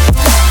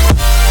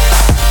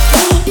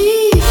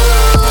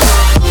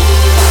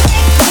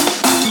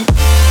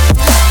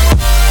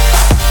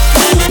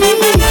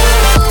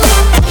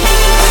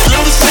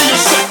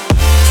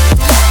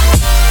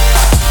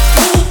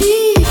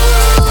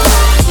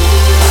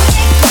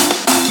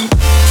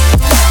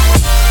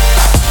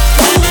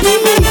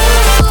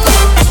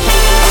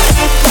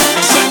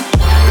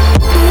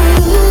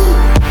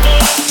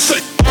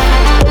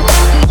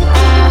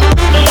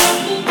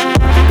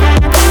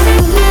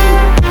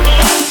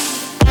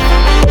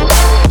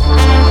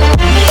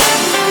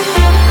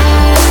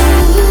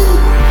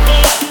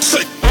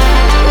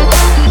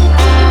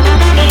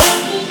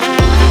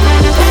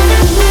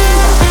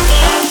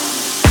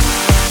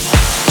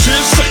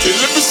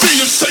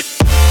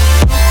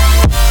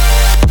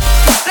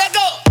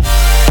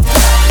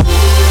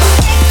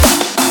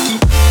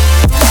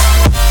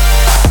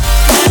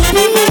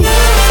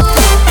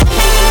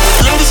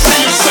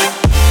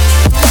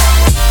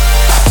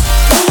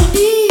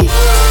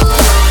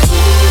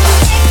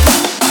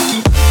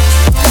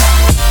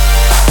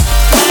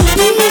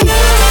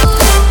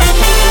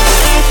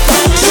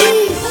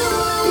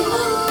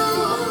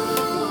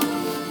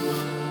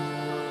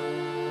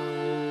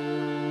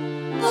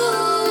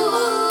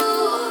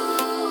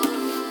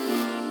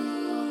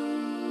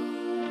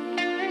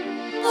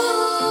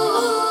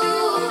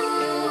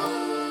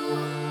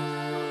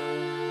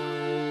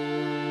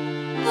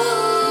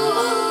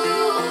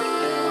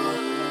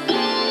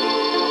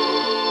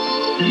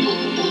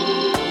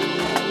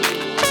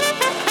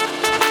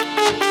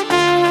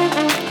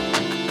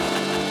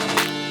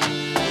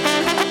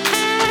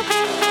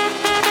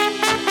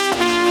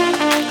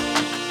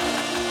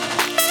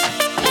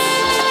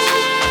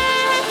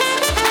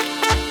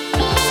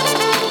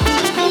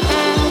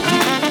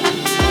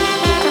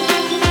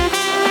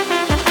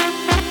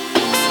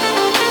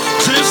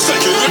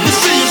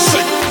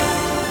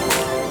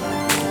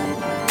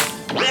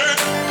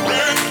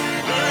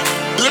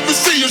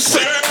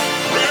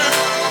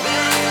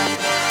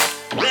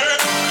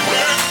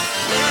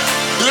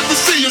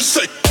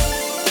 shake.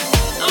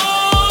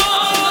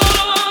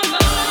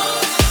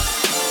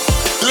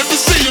 Let me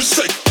see you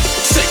shake.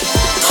 Shake,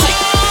 shake,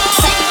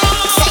 shake,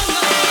 shake.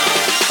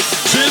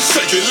 Just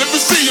shake it. Let me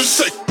see you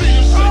shake.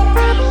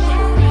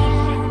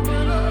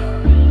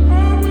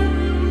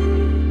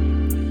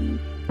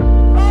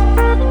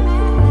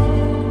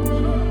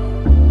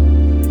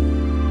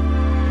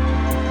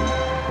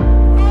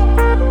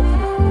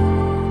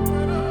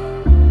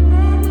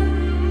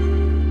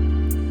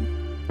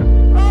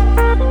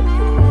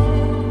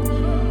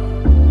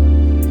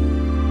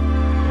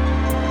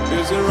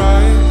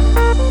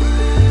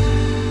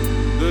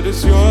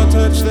 It's your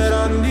touch that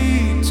I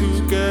need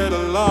to get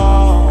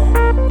along,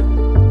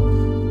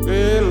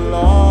 get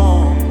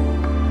along.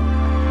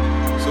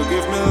 So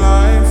give me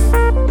life.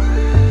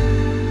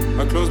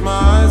 I close my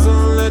eyes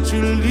and let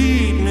you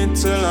lead me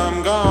till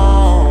I'm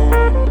gone,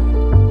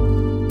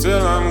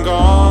 till I'm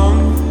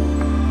gone.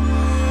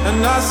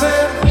 And I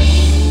said,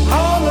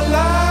 all my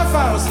life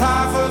I was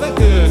high for the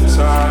good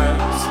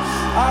times,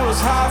 I was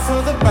high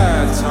for the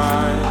bad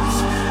times.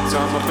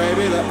 Tell my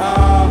baby that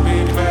I'll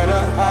be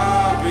better,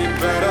 I'll be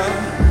better.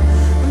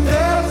 And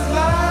there's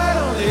light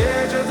on the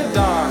edge of the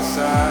dark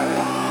side,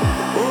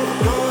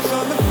 overdose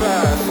on the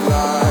fast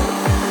life.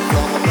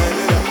 Tell my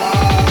baby that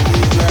I'll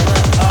be better,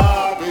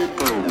 I'll be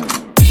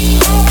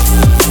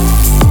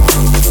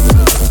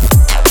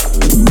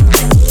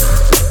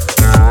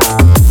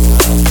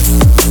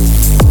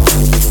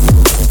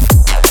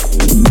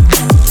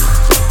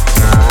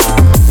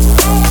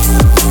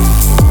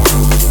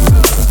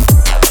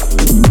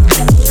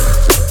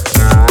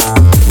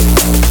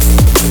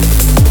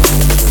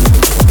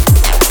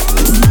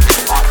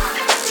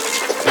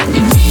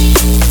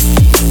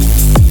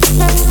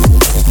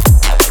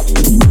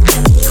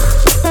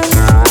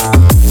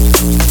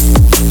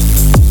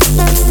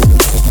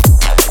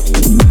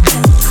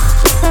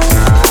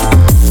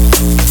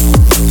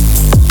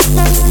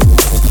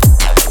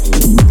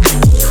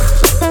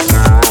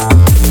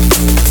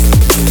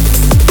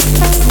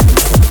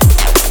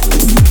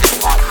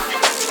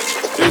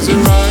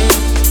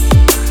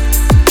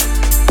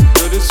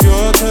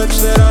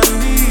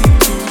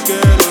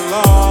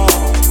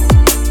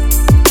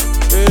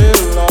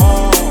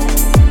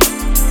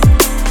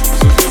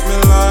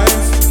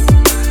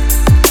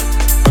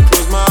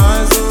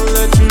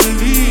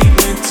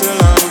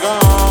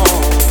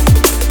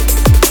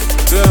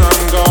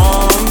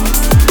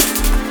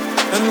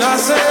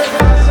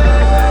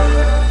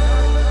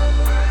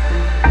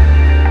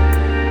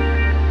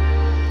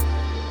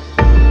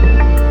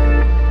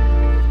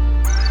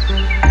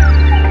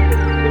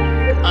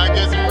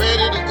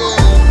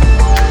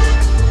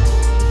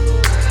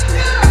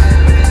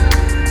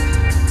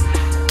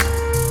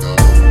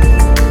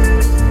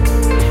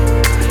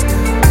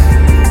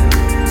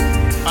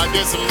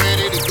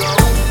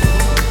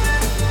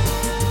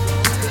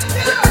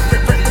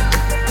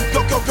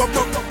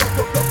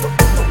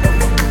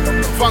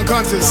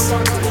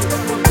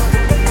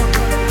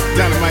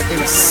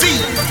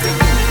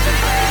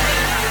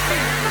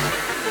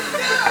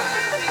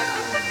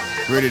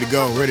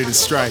ready to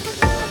strike,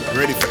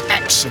 ready for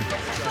action.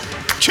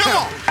 Come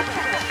on!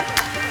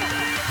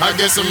 I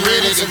guess I'm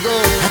ready to go.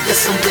 I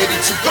guess I'm ready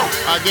to go.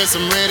 I guess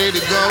I'm ready to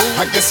go.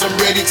 I guess I'm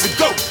ready to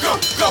go, go,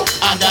 go.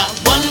 I got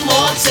one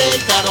more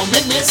take. I don't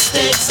make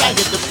mistakes. I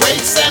hit the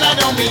brakes and I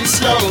don't mean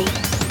slow.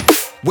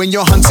 When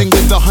you're hunting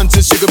with the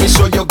hunters, you can be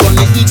sure you're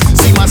gonna eat.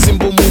 See my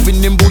symbol moving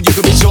nimble, you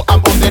can be sure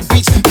I'm on that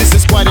beach. This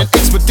is quite an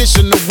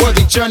expedition, a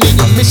worthy journey,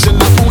 a mission.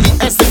 I only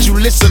ask that you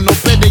listen, or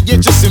better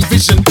yet, just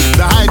envision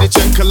the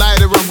hydrogen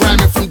collider. I'm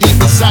rhyming from deep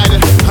inside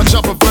it. I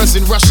drop a verse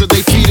in Russia,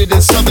 they feed it in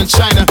southern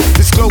China.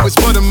 This glow is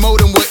but a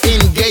modem, we're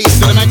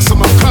engaged to the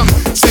maximum. Come,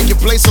 take your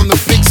place on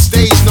the big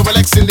stage. No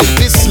relaxing in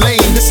this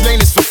lane. This lane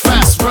is for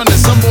fast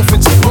runners. I'm off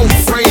into both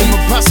frame.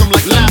 I pass them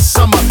like last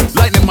summer.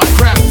 Lightning my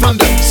craft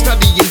thunder,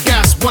 studying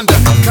gas wonder.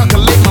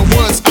 Calculate my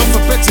words,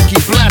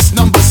 alphabetically blast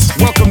numbers.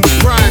 Welcome to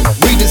prime,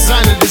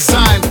 redesign and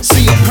design.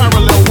 See a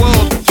parallel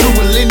world through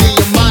a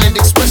linear mind.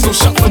 Express no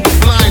shot for the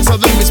blinds.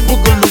 Other miss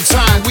boogaloo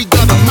time. We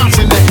got a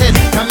mountain ahead,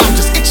 and I'm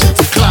just itching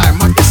to climb.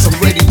 I guess I'm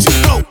ready to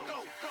go.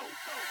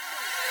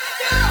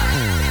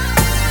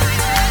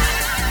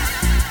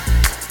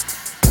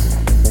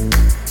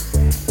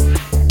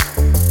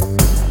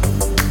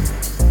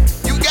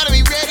 You gotta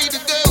be ready to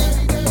go.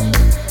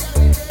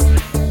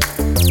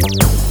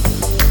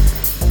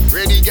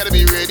 Ready, gotta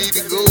be ready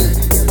to go.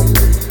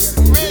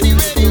 Ready,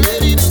 ready,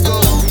 ready to go.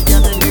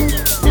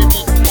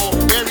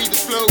 Ready to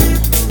flow.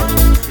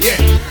 Yeah,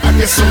 I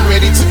guess I'm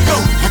ready to go.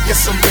 I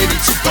guess I'm ready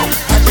to go.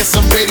 I guess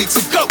I'm ready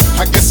to go.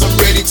 I guess I'm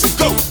ready to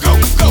go, go,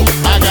 go.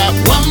 I got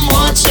one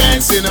more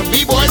chance in a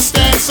b-boy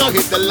stance, so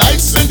hit the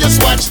lights and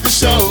just watch the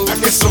show. I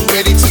guess I'm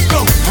ready to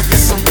go. I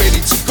guess I'm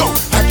ready to go.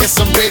 I guess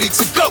I'm ready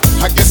to go.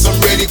 I guess I'm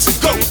ready to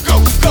go, go,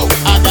 go.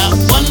 I got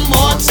one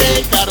more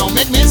take. I don't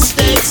make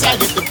mistakes. I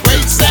hit the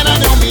brakes and I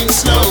don't mean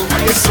slow.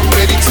 I guess I'm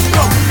ready to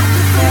go.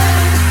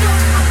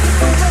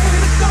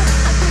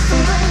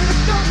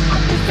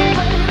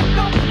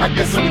 I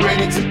guess I'm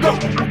ready to go.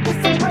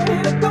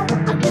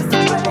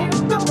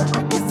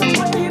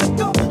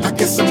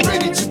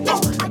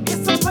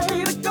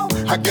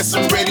 I guess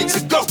I'm ready to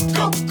go,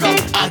 go, go.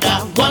 I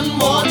got one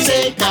more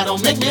take, I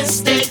don't make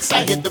mistakes.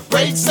 I hit the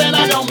brakes and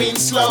I don't mean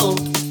slow.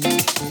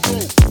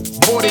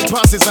 Boarding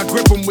passes, I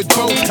grip them with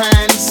both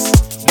hands.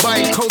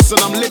 Bike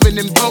coastal, I'm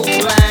living in both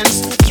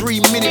lands.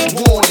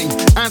 3-minute warning,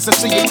 answer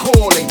to your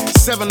calling.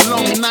 7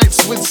 long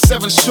nights with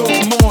 7 short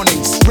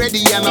mornings.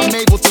 Ready and I'm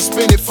able to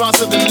spin it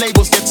faster than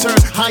labels. Get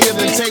turned higher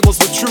than tables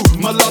with true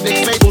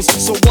melodic fables.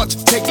 So watch,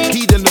 take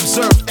heed and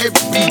observe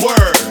every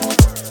word.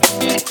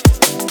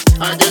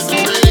 I guess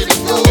I'm ready to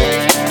go.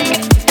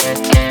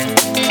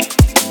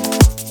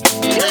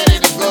 Ready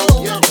to go.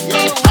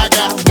 I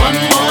got one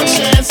more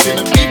chance in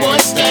a b-boy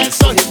stance.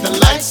 So hit the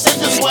lights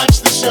and just watch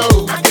the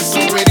show. I guess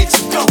I'm ready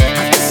to go.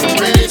 I guess I'm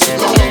ready to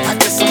go. I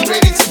guess I'm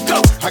ready to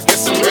go. I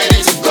guess I'm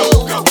ready to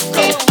go. Go,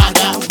 go. I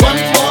got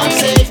one more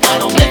take. I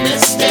don't make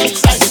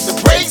mistakes. I hit the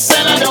brakes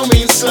and I don't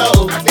mean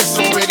slow. I guess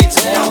I'm ready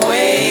to go.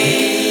 Away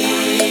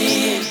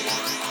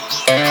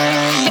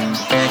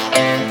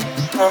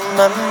from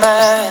my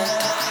mind.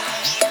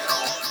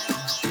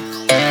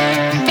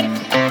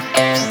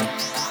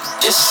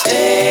 Just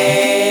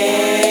stay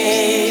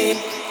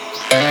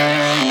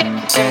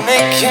to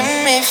making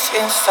me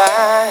feel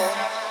fine.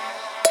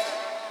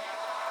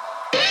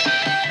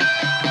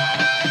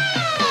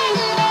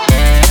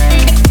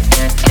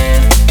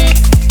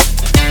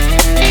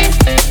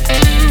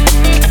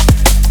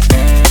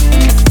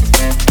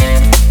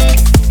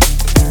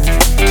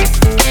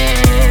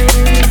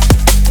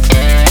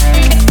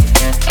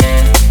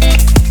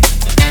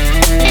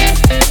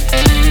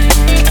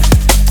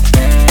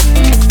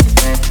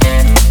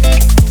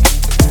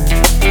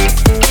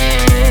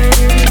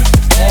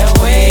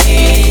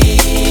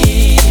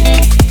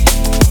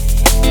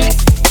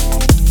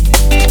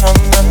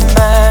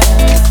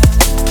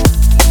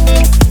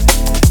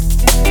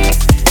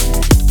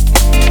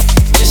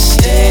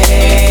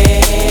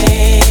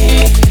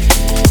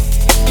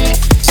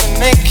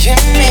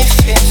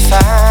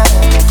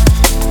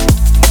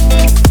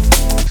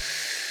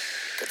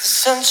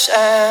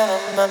 Sunshine on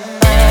my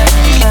mind.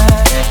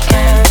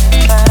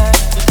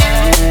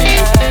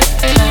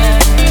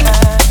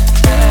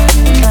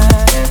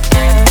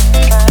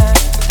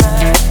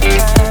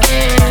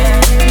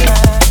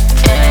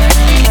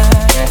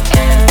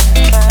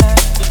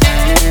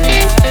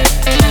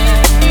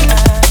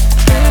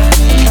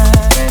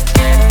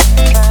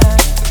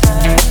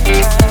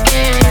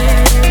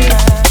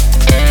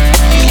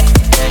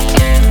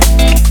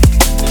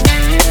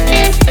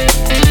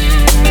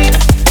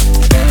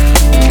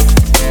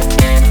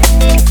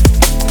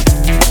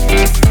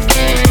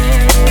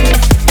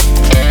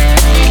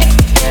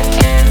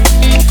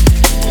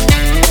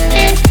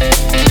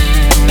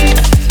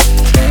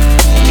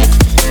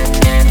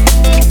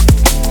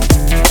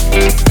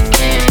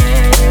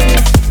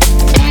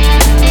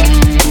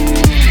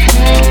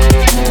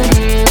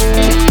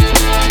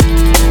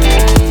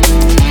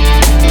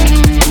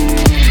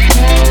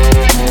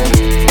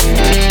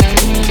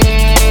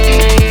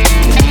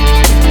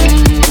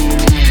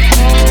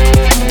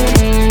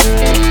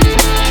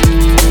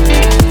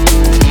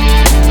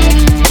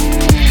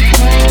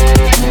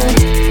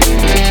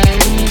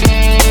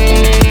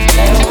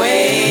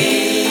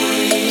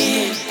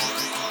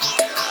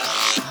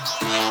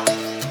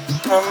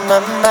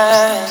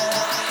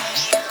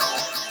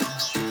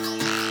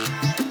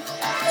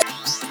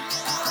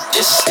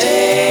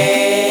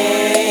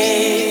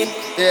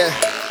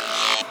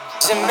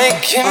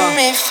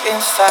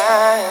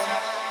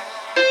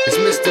 It's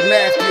Mr.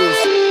 Matthews.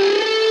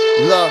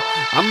 Look,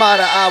 I'm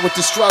out of eye with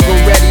the struggle,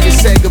 ready to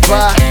say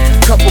goodbye.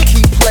 Couple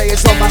key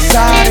players on my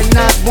side, and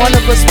not one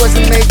of us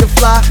wasn't made to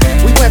fly.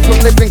 We went from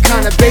living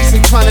kinda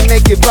basic, trying to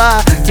make it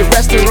by, to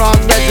restaurant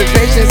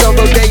reservations on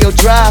Rodeo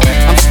Drive.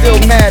 I'm still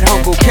mad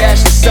humble,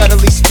 cash is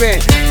subtly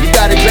spent. You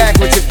got it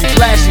backwards if you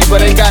flashy,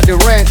 but ain't got the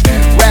rent.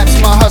 Rap's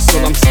my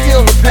hustle, I'm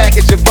still a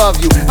package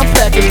above you. I'm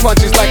packing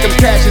punches like I'm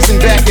Cassius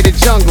in Back of the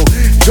Jungle.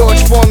 George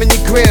Foreman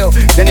your grill,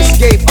 then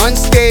escape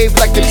unscathed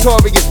like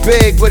Notorious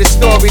Big with a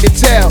story to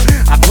tell.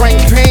 I bring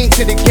pain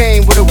to the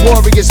game with a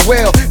warrior's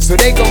will, so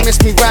they gon'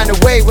 miss me right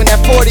away when that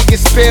 40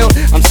 gets spilled.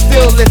 I'm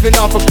still living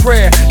off a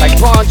prayer like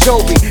Bon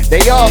Jovi.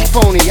 They all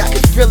phony, I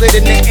can feel it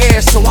in the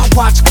air, so I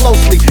watch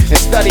closely and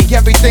study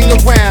everything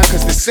around.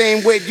 Cause the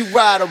same way you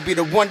ride will be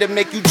the one that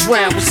make you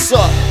drown. What's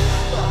up?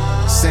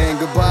 Saying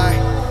goodbye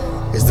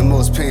is the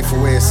most painful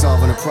way of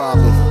solving a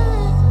problem.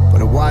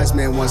 But a wise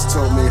man once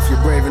told me, if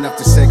you're brave enough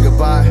to say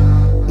goodbye,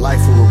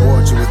 life will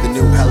reward you with a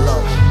new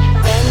hello.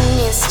 When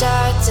you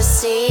start to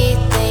see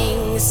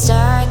things start